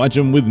can watch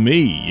them with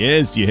me.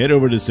 Yes, you head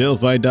over to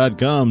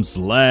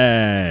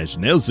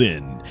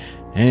sellfy.com/Nailsin,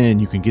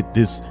 and you can get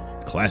this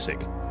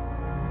classic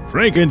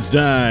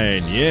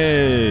Frankenstein.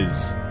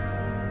 Yes,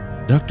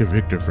 Dr.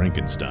 Victor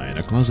Frankenstein,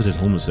 a closeted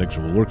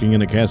homosexual working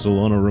in a castle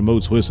on a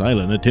remote Swiss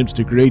island, attempts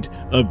to create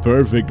a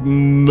perfect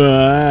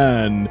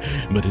man,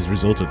 but his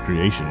resultant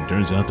creation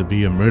turns out to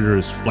be a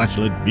murderous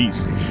flashlight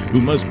beast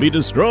who must be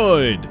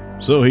destroyed.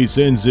 So he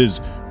sends his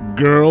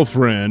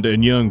girlfriend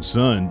and young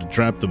son to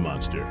trap the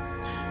monster.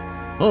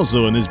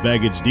 Also in this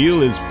baggage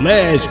deal is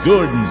Flash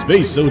Gordon,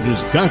 Space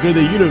Soldiers Conquer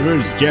the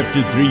Universe,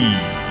 Chapter 3.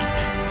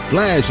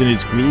 Flash and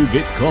his crew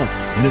get caught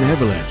in an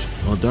avalanche,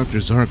 while Dr.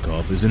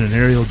 Zarkov is in an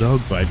aerial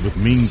dogfight with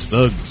Ming's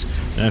thugs.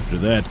 After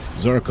that,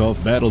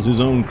 Zarkov battles his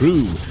own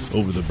crew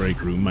over the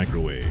break room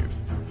microwave.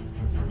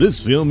 This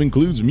film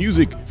includes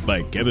music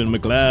by Kevin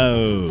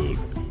MacLeod.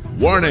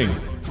 Warning!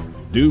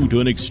 Due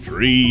to an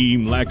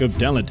extreme lack of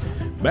talent,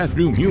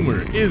 bathroom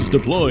humor is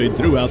deployed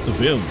throughout the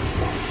film.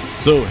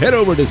 So head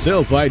over to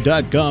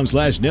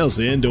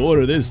sellfy.com/Nailsin to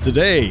order this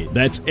today.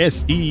 That's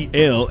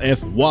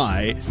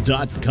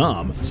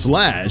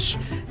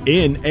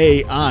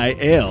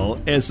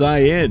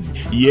sellfy.com/NAILSIN.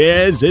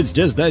 Yes, it's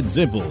just that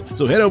simple.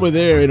 So head over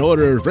there and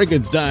order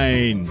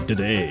Frankenstein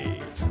today.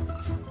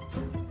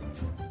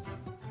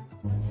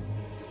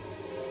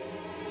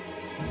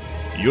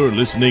 You're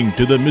listening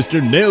to the Mr.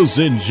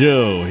 Nailsin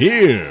Show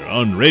here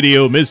on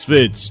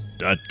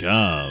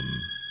RadioMisfits.com.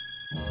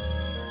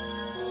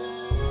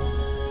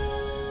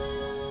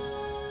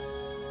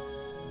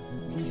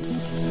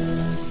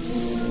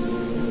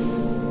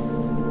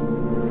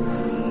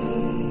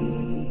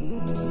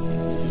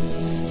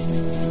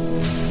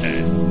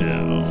 And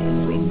now,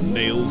 from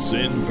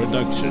Nailsin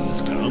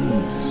Productions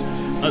comes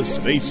a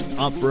space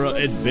opera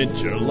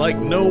adventure like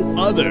no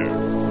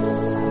other.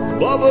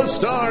 Bubba,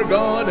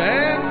 Stargone,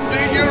 and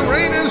the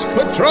Uranus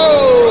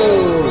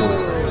Patrol!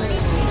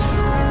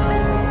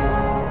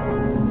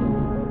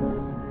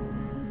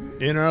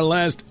 In our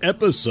last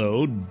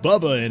episode,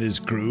 Bubba and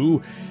his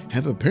crew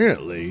have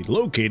apparently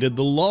located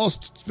the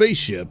lost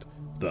spaceship,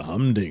 the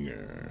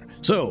Humdinger.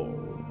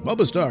 So,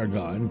 Bubba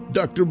Stargone,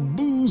 Dr.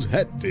 Booze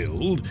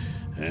Hatfield,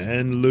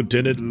 and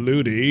Lieutenant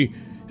Ludi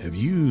have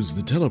used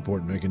the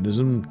teleport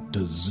mechanism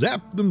to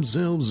zap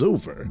themselves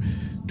over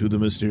to the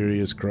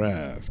mysterious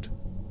craft.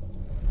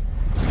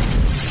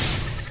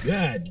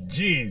 God,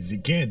 jeez, you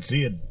can't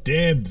see a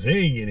damn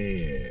thing in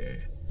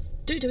here.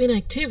 Due to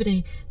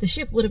inactivity, the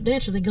ship would have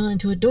naturally gone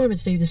into a dormant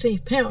state to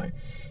save power.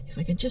 If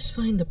I could just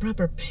find the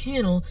proper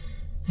panel,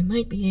 I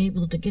might be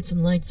able to get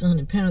some lights on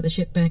and power the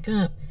ship back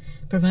up.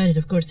 Provided,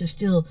 of course, there's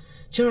still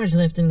charge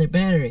left in their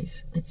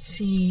batteries. Let's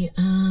see,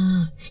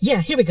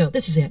 yeah, here we go.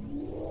 This is it.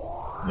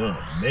 Oh,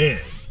 man.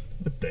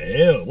 What the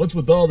hell? What's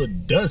with all the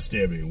dust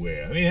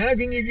everywhere? I mean, how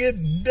can you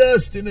get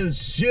dust in a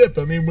ship?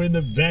 I mean, we're in the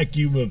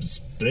vacuum of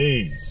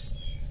space.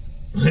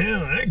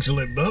 Well,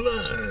 actually,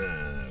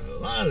 Bubba, a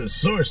lot of the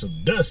source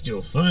of dust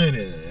you'll find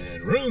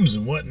in rooms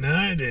and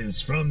whatnot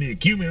is from the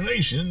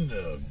accumulation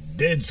of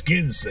dead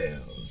skin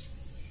cells.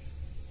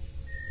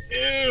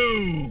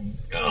 Ew!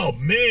 Oh,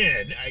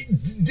 man!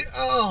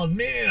 I'll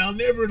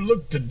never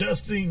look to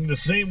dusting the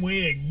same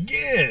way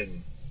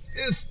again.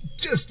 It's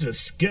just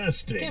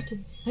disgusting.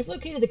 Captain, I've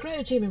located the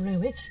cryo chamber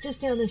room. It's just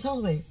down this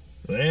hallway.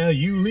 Well,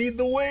 you lead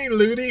the way,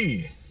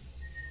 Ludi.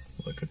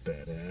 Look at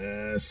that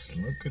ass.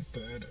 Look at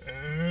that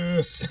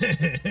ass.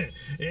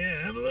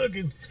 Yeah, I'm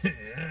looking.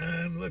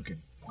 I'm looking.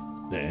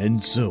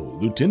 And so,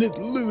 Lieutenant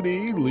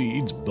Ludi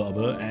leads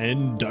Bubba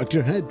and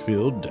Dr.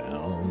 Hatfield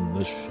down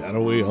the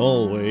shadowy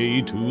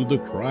hallway to the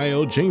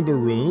cryo chamber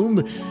room.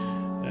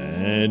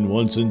 And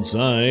once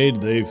inside,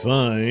 they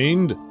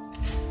find...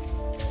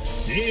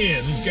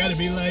 Damn, there's gotta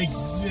be like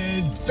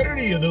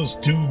 30 of those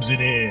tubes in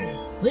here.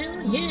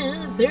 Well,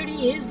 yeah,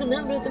 30 is the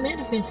number the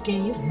manifest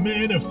gave.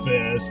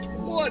 Manifest?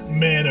 What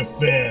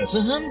manifest?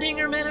 The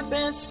Humdinger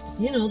manifest.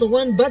 You know, the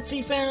one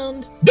Butsy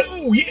found.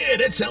 Oh, yeah,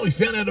 that's how we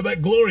found out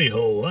about Glory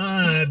Hole.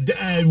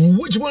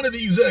 Which one of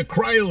these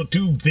cryo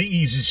tube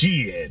thingies is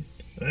she in?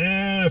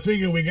 I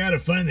figure we gotta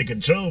find the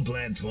control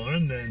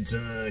platform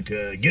that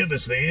could give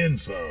us the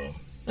info.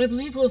 I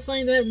believe we'll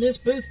find that in this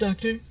booth,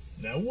 Doctor.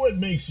 Now, what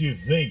makes you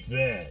think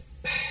that?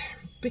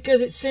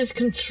 Because it says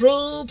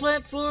control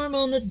platform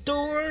on the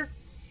door.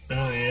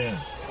 Oh, yeah.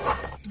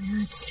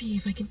 Let's see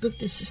if I can boot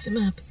this system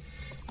up.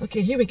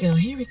 Okay, here we go.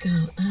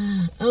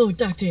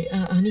 Doctor,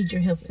 I need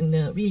your help in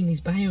reading these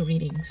bio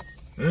readings.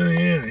 Oh,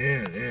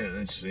 yeah.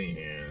 Let's see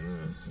here.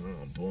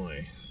 Oh,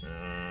 boy.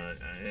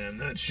 I'm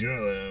not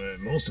sure.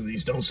 Most of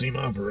these don't seem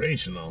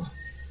operational.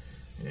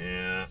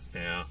 Yeah.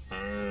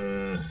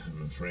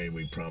 I'm afraid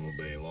we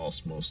probably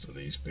lost most of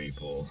these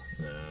people.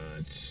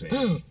 Let's see.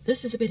 Oh,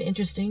 this is a bit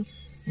interesting.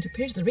 It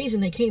appears the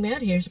reason they came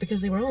out here is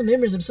because they were all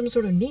members of some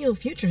sort of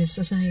neo-futurist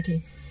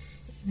society.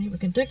 They were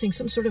conducting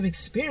some sort of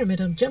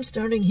experiment on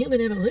jump-starting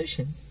human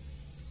evolution.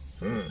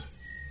 Huh.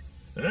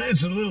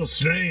 That's a little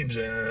strange.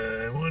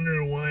 I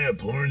wonder why a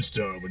porn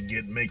star would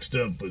get mixed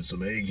up with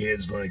some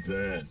eggheads like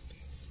that.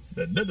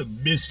 Another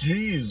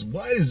mystery is,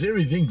 why does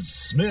everything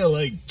smell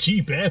like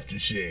cheap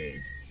aftershave?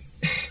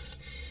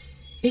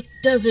 It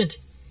doesn't.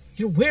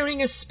 You're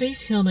wearing a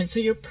space helmet,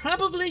 so you're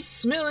probably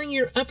smelling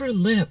your upper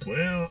lip.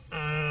 Well,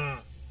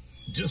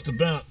 just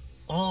about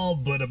all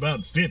but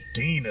about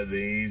 15 of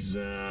these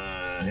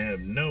have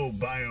no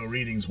bio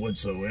readings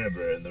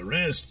whatsoever, and the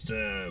rest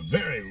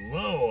very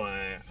low.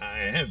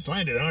 I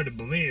find it hard to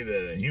believe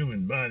that a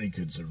human body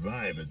could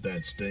survive at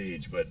that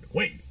stage. But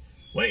wait,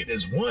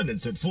 there's one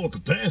that's at full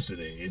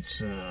capacity.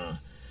 It's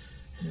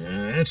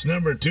that's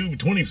number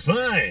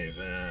 225.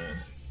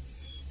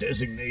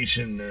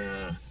 Designation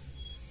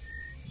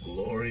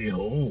Glory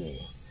Hole.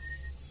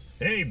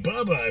 Hey,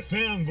 Bubba, I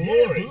found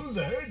Glory. Yeah, Booze,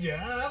 I heard you.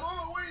 I'm on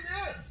my way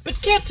there.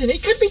 But, Captain,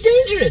 it could be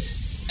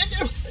dangerous.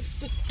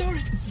 The door.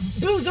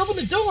 Booze, open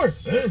the door.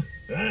 Huh?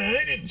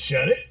 I didn't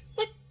shut it.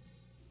 What?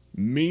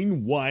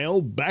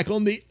 Meanwhile, back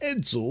on the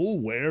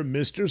Edsel, where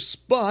Mr.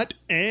 Spot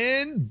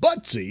and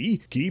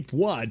Butsy keep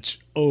watch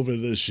over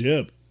the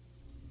ship.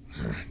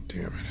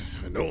 Damn it.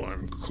 I know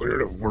I'm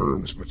cleared of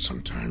worms, but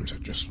sometimes I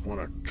just want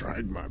to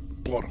drag my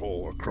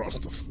butthole across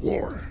the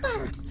floor.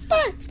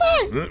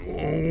 Spot!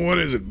 What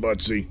is it,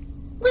 Butsy?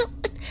 Well,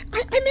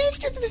 I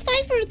managed to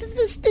decipher the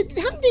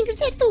Humdinger's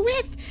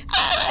SOS.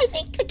 I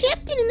think the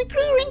captain and the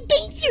crew are in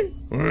danger.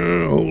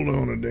 Well, hold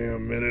on a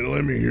damn minute.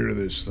 Let me hear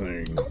this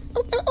thing.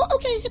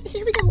 Okay,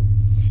 here we go.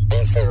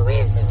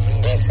 SOS,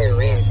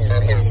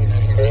 someone,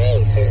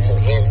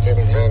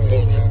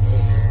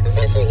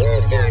 Professor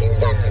Unitard and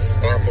Dr.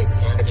 Smeltis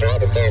are trying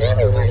to turn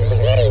everyone into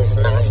hideous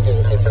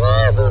monsters. It's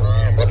horrible.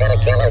 They're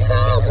gonna kill us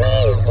all.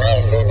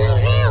 Please send no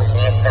help.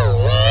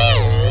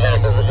 SOS.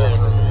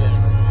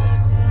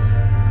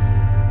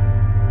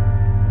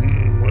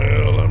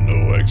 Well, I'm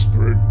no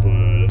expert,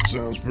 but it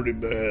sounds pretty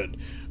bad.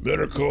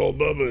 Better call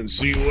Bubba and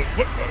see what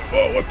the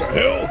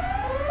hell?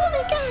 Oh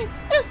my god.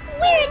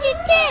 We're in your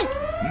deck.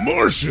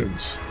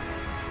 Martians!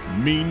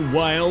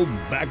 Meanwhile,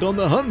 back on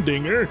the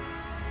humdinger.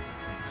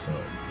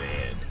 Oh,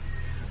 man.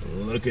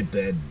 Look at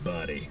that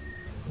body.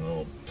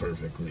 All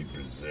perfectly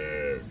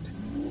preserved.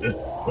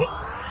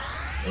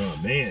 Oh,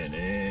 man.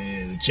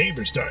 The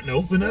chamber's starting to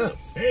open up.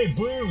 Hey,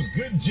 Blues,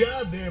 good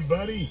job there,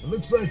 buddy.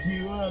 Looks like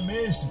you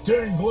managed to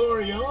turn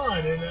Glory on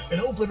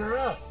and open her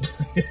up.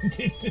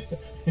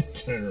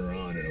 Turn her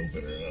on and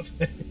open her up.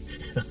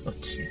 Oh,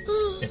 jeez.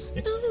 Oh,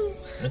 no.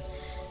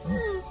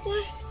 Oh,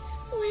 what?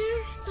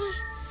 Where?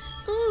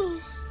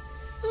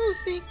 Oh,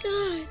 thank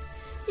God.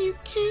 You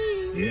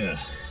came. Yeah,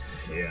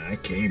 I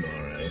came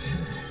all right.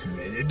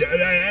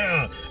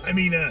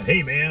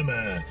 Hey, ma'am,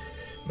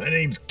 my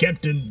name's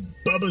Captain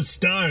Bubba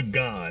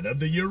Stargone of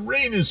the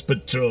Uranus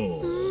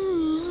Patrol.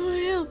 Oh,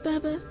 well,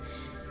 Bubba,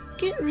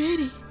 get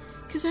ready,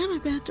 because I'm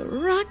about to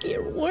rock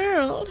your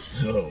world.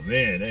 Oh,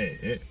 man,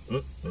 hey,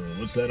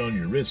 what's that on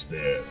your wrist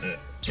there?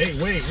 Hey,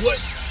 wait,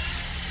 what?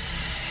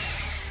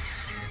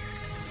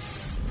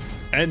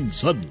 And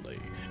suddenly,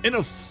 in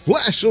a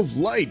flash of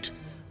light,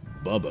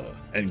 Bubba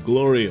and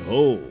Glory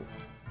Hole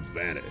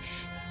vanish.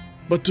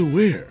 But to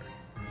where?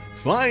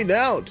 Find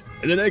out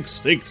in the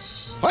next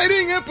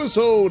exciting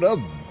episode of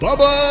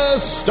Bubba,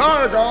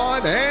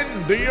 Stargone,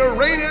 and the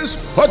Uranus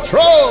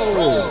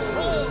Patrol!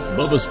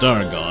 Bubba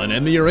Stargone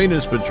and the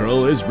Uranus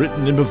Patrol is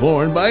written and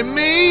performed by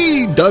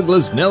me,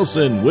 Douglas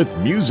Nailsin, with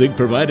music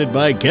provided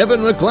by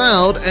Kevin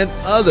MacLeod and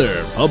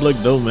other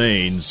public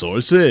domain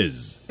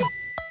sources.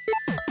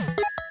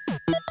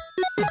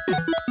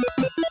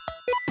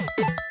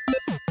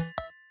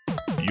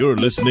 You're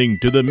listening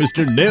to the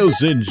Mr.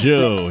 Nailsin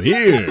Show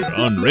here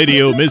on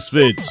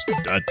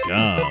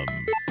RadioMisfits.com.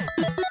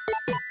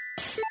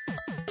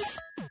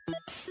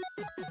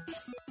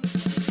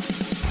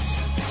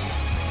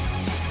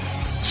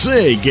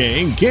 Say,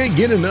 gang, can't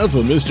get enough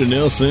of Mr.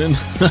 Nailsin?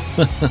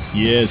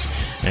 Yes,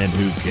 and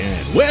who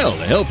can? Well,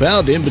 to help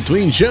out in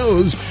between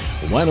shows,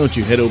 why don't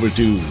you head over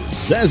to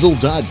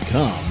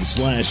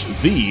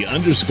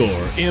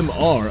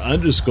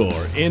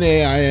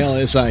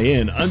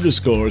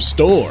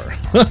Zazzle.com/the_MR_NAILSIN_store.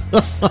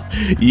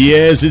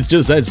 Yes, it's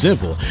just that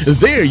simple.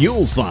 There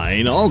you'll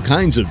find all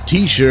kinds of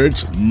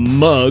t-shirts,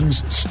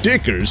 mugs,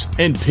 stickers,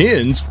 and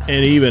pins,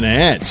 and even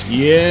hats.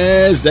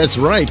 Yes, that's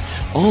right.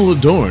 All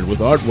adorned with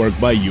artwork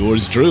by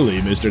yours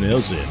truly, Mr.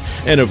 Nailsin.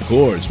 And of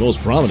course, most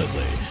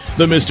prominently,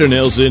 the Mr.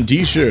 Nailsin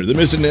t-shirt, the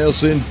Mr.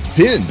 Nailsin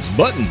pins,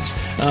 buttons,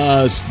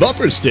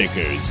 bumper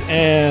stickers,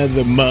 and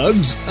the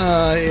mugs.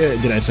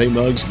 Did I say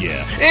mugs?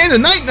 Yeah. And a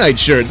night-night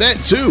shirt,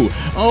 that too.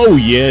 Oh,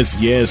 yes,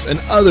 and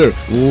other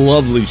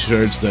lovely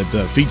shirts that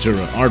feature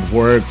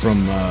artwork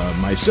from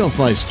my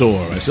Selfie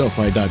store, my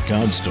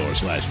Selfie.com store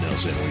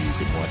 /Nailsin, where you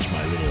can watch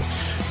my little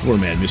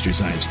four-man Mystery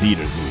Science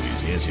Theater movies.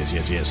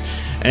 Yes.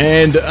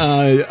 And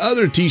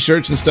other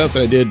t-shirts and stuff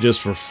that I did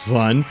just for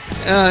fun.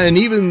 And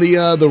even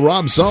the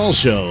Rob Saul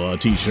Show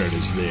t-shirt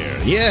is there.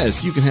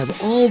 Yes, you can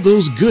have all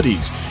those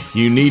goodies.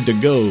 You need to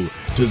go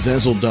to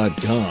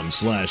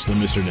Zazzle.com/the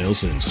Mr.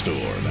 Nailsin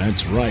store.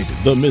 That's right,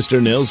 the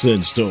Mr.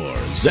 Nailsin store.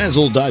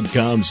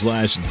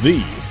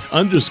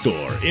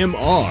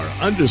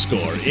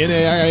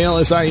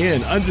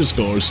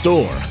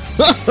 Zazzle.com/the_MR_NAILSIN_store.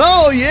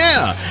 Oh,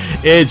 yeah!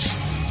 It's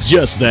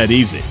just that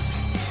easy.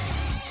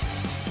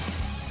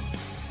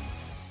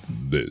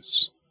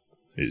 This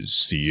is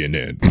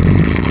CNN.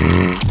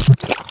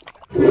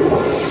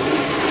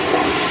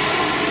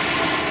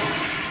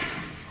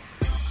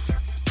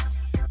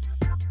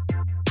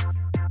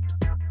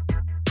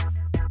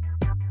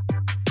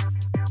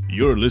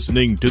 You're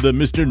listening to the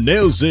Mr.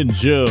 Nailsin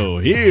Show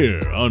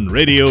here on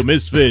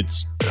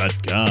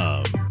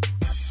RadioMisfits.com.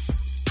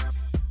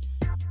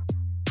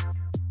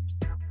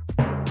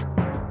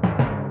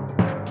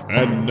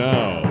 And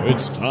now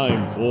it's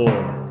time for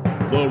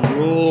the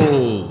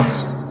rules.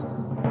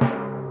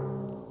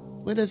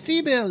 When a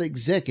female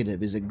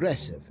executive is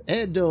aggressive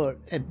and/or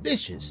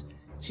ambitious,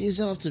 she is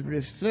often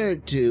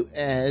referred to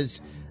as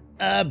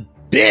a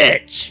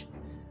bitch,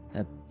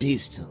 a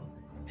bestial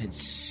and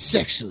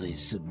sexually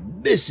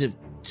submissive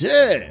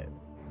term,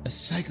 a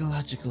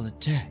psychological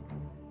attack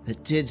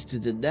that tends to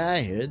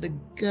deny her the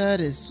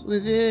goddess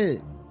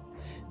within.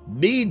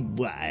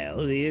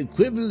 Meanwhile, the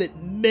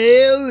equivalent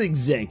male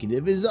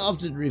executive is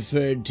often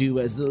referred to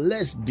as the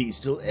less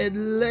bestial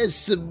and less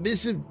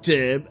submissive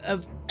term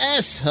of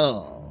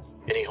asshole.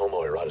 Any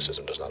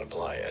homoeroticism does not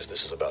apply, as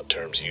this is about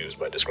terms used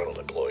by disgruntled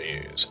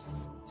employees.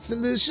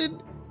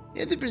 Solution?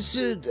 In the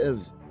pursuit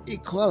of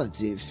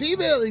equality,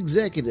 female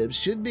executives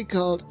should be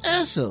called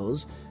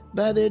assholes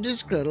by their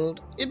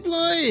disgruntled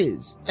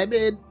employees. I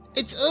mean,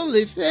 it's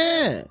only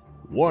fair.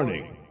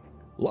 Warning.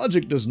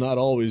 Logic does not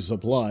always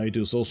apply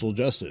to social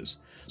justice.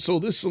 so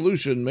this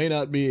solution may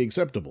not be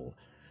acceptable.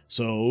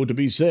 So, to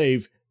be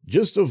safe,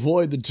 just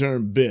avoid the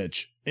term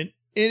bitch and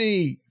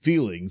any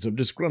feelings of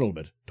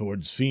disgruntlement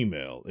towards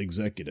female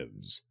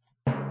executives.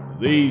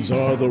 These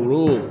are the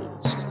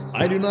rules.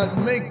 I do not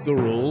make the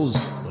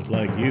rules, but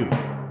like you,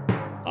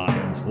 I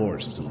am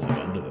forced to live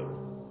under them.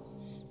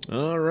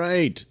 All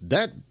right,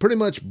 that pretty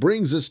much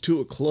brings us to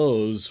a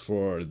close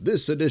for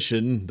this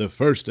edition, the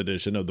first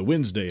edition of the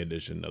Wednesday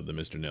edition of the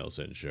Mr.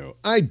 Nailsin Show.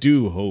 I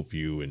do hope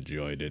you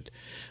enjoyed it.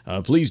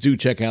 Please do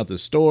check out the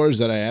stores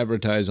that I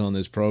advertise on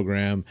this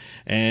program,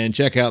 and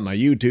check out my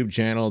YouTube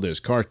channel. There's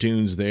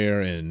cartoons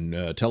there,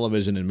 and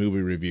television and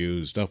movie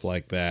reviews, stuff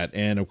like that,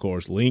 and of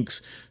course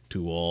links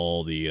to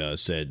all the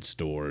said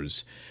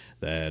stores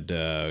that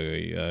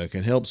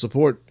can help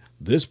support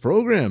this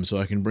program so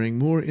I can bring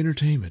more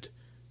entertainment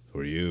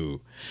for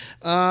you.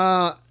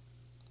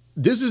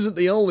 This isn't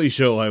the only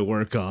show I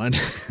work on.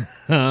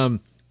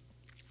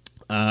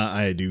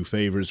 I do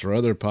favors for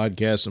other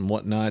podcasts and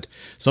whatnot.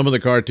 Some of the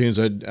cartoons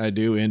I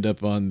do end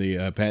up on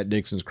the Pat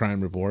Dixon's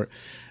Crime Report.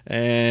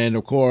 And,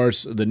 of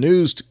course, the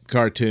news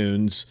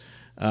cartoons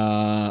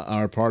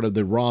are part of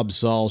the Rob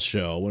Saul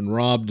Show, when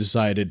Rob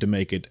decided to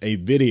make it a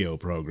video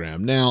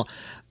program. Now,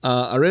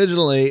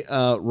 originally,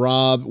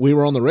 Rob, we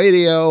were on the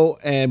radio,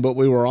 but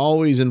we were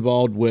always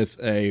involved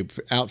with a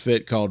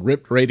outfit called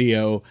Ripped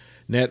Radio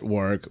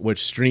Network,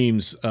 which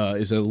streams,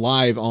 is a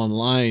live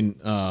online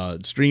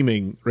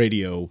streaming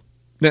radio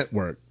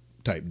network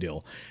type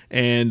deal.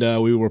 And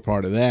we were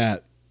part of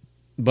that.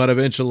 But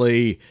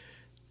eventually,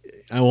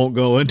 I won't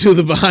go into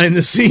the behind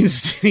the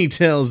scenes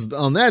details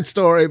on that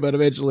story, but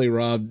eventually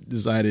Rob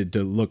decided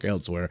to look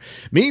elsewhere.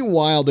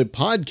 Meanwhile, the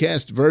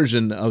podcast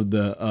version of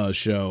the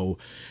show,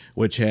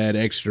 which had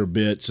extra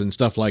bits and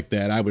stuff like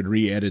that, I would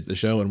re-edit the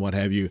show and what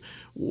have you,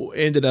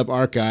 ended up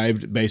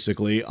archived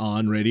basically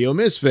on Radio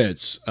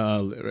Misfits,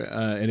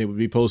 and it would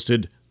be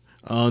posted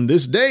on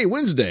this day,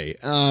 Wednesday.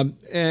 Rob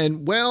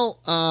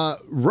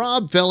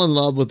fell in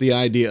love with the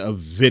idea of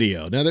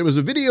video. Now, there was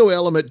a video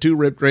element to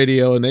Ripped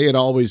Radio, and they had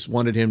always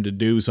wanted him to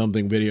do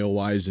something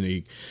video-wise, and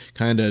he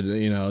kind of,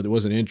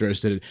 wasn't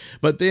interested.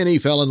 But then he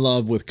fell in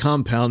love with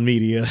Compound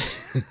Media,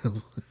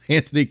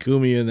 Anthony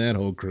Cumia and that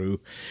whole crew.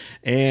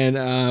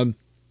 And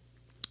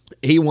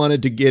he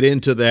wanted to get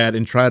into that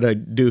and try to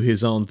do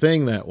his own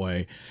thing that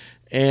way.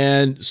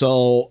 And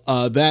so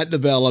that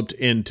developed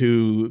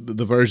into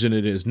the version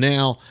it is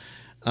now.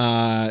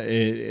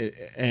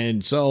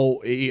 And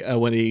so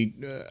when he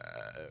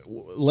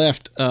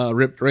left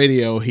Ripped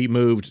Radio, he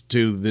moved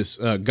to this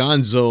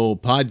Gonzo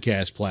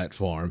Podcast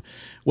platform,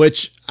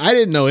 which I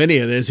didn't know any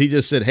of this. He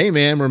just said, "Hey,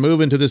 man, we're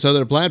moving to this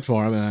other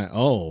platform." And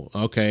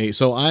okay.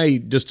 So I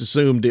just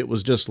assumed it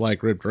was just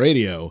like Ripped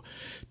Radio.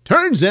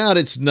 Turns out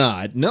it's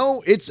not.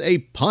 No, it's a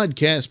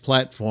podcast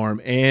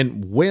platform.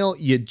 And, well,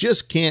 you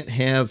just can't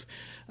have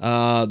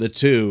the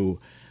two.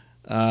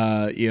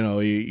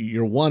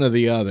 You're one or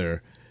the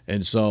other.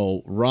 And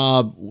so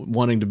Rob,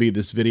 wanting to be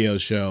this video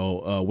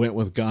show, went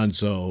with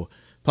Gonzo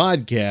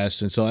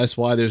Podcast. And so that's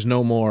why there's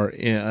no more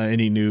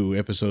any new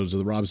episodes of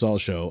the Rob Saul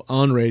Show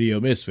on Radio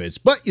Misfits.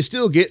 But you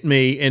still get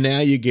me, and now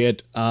you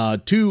get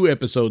 2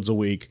 episodes a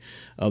week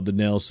of the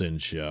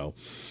Nailsin Show.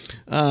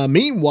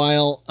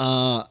 Meanwhile,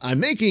 I'm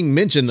making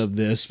mention of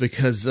this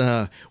because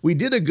we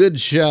did a good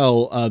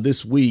show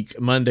this week,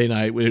 Monday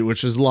night,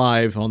 which is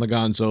live on the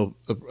Gonzo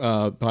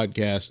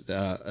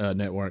Podcast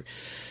Network.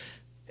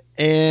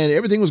 And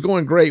everything was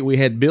going great. We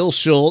had Bill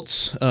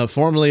Schultz,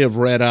 formerly of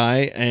Red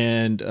Eye,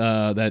 and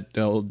that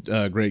old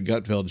great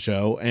Gutfeld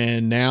show.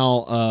 And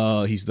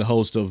now he's the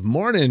host of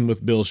Morning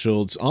with Bill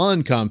Schultz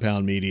on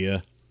Compound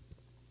Media.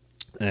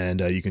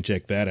 And you can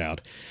check that out.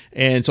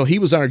 And so he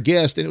was our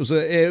guest, and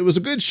it was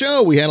a good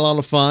show. We had a lot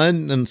of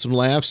fun and some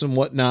laughs and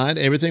whatnot.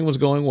 Everything was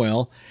going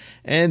well.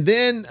 And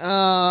then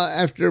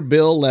after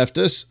Bill left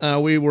us,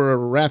 we were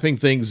wrapping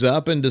things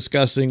up and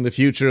discussing the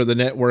future of the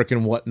network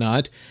and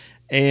whatnot.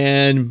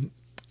 And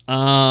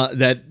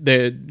that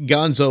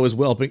Gonzo is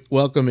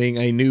welcoming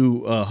a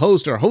new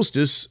host or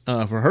hostess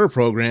for her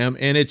program,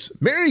 and it's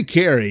Mary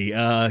Carey.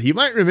 You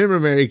might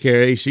remember Mary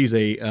Carey. She's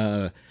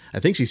I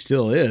think she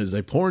still is,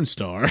 a porn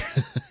star.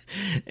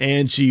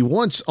 And she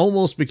once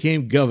almost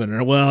became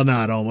governor. Well,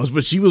 not almost,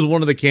 but she was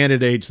one of the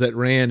candidates that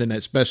ran in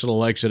that special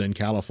election in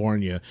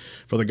California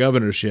for the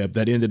governorship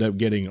that ended up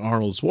getting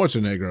Arnold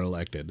Schwarzenegger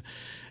elected.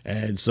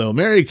 And so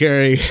Mary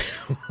Carey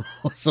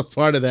was a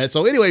part of that.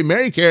 So anyway,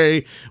 Mary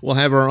Carey will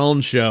have her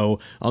own show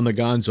on the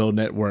Gonzo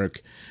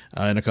Network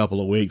in a couple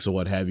of weeks or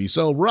what have you.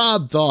 So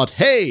Rob thought,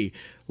 hey,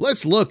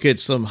 let's look at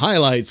some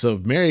highlights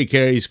of Mary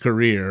Carey's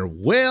career.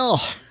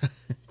 Well,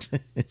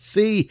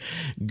 see,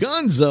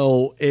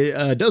 Gonzo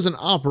doesn't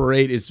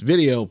operate its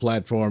video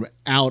platform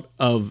out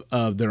of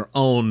their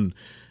own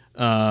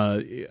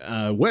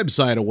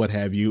website or what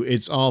have you.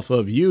 It's off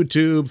of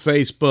YouTube,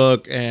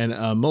 Facebook,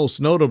 and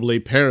most notably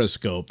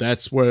Periscope.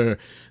 That's where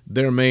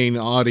their main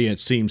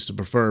audience seems to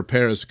prefer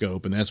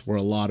Periscope, and that's where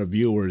a lot of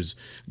viewers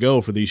go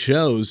for these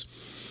shows.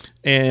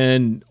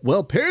 And,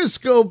 well,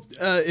 Periscope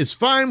is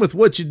fine with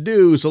what you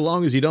do so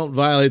long as you don't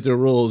violate their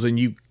rules, and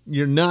you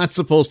you're not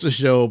supposed to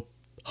show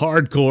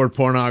hardcore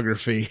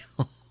pornography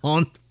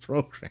on the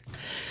program.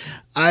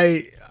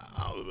 And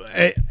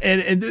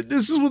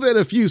this is within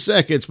a few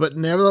seconds, but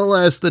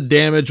nevertheless, the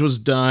damage was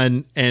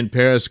done, and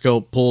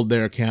Periscope pulled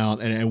their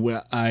account, and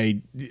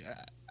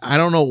I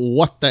don't know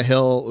what the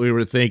hell we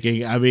were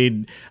thinking. I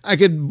mean, I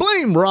could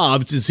blame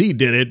Rob since he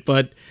did it,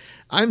 but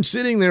I'm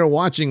sitting there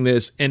watching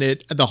this, and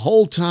the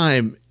whole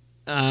time,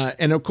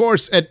 and of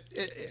course, at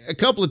a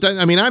couple of times,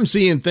 I mean, I'm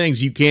seeing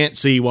things you can't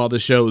see while the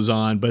show's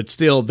on, but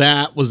still,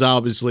 that was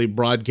obviously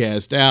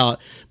broadcast out.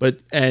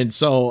 And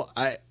so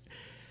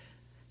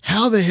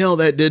how the hell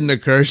that didn't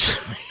occur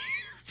to me?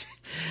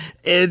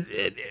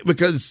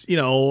 Because,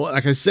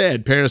 like I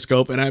said,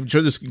 Periscope, and I'm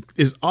sure this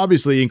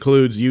obviously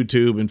includes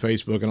YouTube and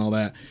Facebook and all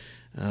that.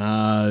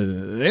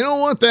 They don't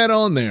want that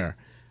on there.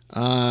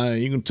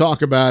 You can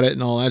talk about it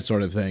and all that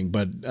sort of thing,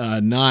 but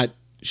not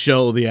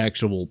show the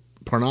actual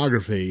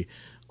pornography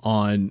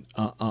on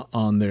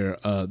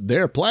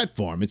their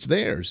platform. It's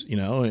theirs,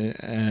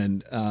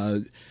 and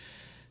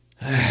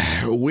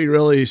we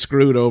really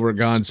screwed over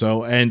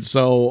Gonzo. And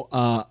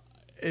so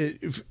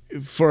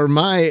for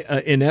my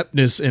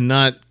ineptness in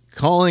not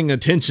calling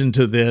attention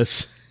to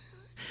this,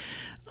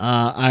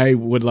 I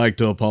would like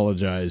to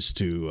apologize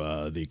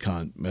to the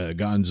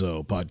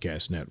Gonzo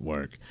Podcast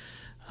Network.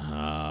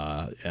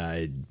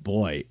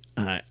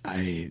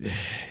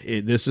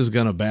 This is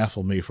going to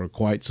baffle me for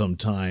quite some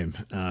time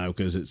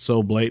because it's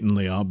so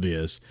blatantly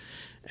obvious.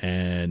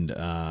 And,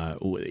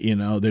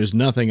 there's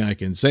nothing I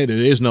can say. There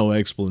is no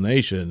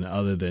explanation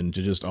other than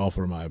to just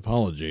offer my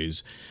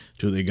apologies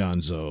to the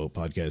Gonzo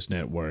Podcast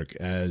Network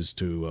as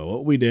to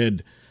what we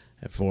did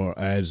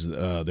as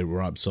the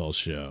Rob Saul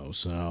Show.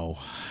 So,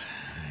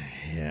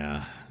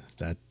 yeah,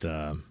 that.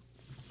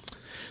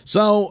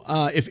 So,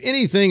 if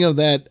anything of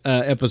that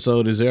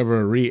episode is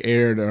ever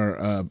re-aired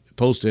or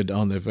posted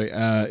on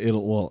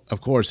it'll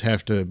of course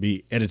have to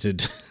be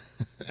edited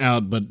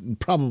out, but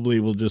probably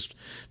will just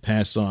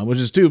pass on, which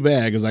is too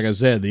bad because, like I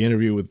said, the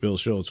interview with Bill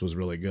Schultz was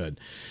really good.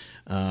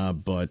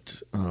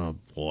 But oh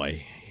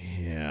boy,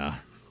 yeah.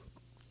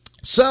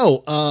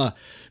 So,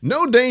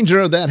 no danger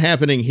of that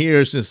happening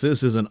here since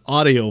this is an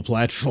audio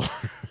platform.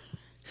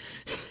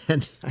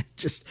 And I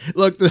just,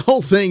 look, the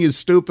whole thing is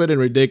stupid and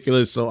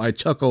ridiculous, so I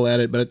chuckle at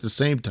it, but at the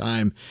same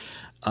time,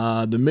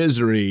 the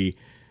misery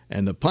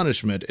and the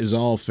punishment is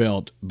all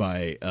felt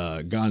by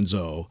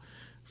Gonzo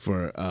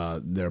for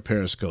their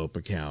Periscope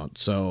account.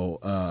 So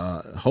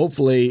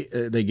hopefully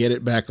they get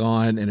it back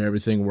on and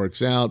everything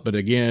works out. But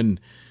again,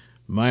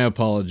 my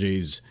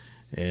apologies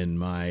and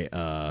my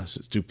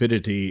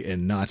stupidity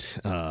and not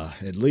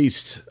at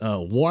least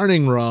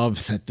warning Rob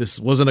that this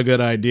wasn't a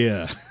good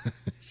idea.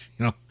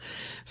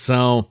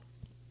 So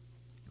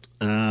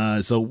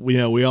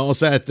we all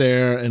sat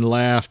there and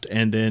laughed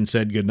and then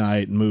said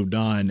goodnight and moved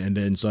on. And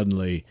then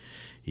suddenly,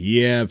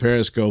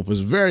 Periscope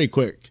was very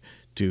quick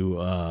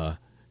to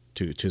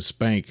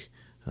spank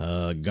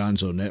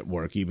Gonzo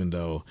Network, even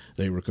though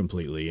they were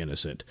completely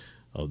innocent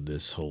of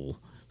this whole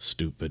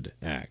stupid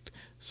act.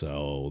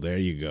 So there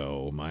you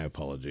go. My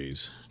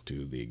apologies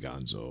to the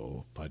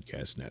Gonzo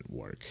Podcast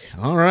Network.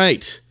 All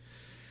right.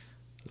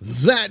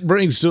 That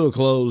brings to a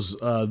close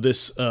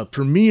this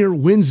premiere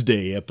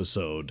Wednesday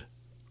episode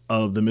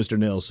of the Mr.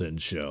 Nailsin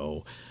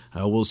Show.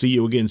 We'll see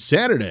you again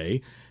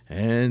Saturday,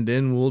 and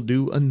then we'll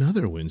do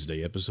another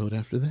Wednesday episode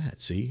after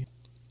that. See?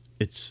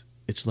 It's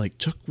like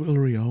Chuck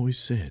Willery always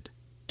said,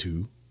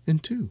 2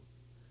 and 2.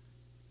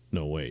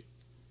 No, wait.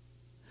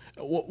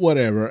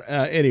 Whatever.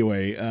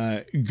 Anyway,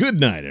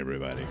 good night,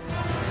 everybody.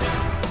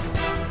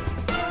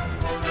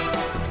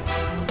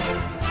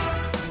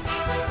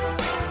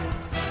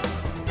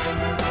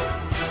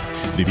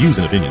 The views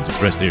and opinions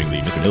expressed during the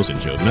Mr. Nailsin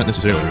Show do not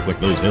necessarily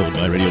reflect those held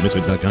by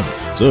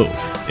RadioMisfits.com. So,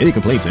 any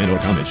complaints and or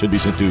comments should be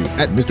sent to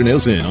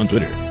 @MrNailsin on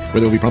Twitter,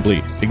 where they will be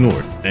promptly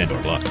ignored and or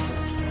blocked.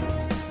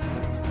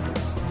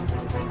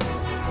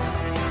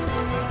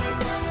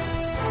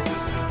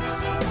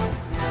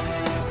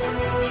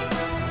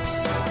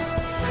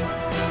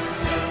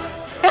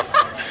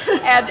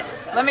 And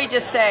let me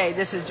just say,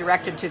 this is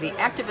directed to the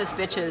activist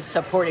bitches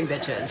supporting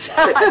bitches.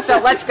 So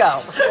let's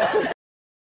go.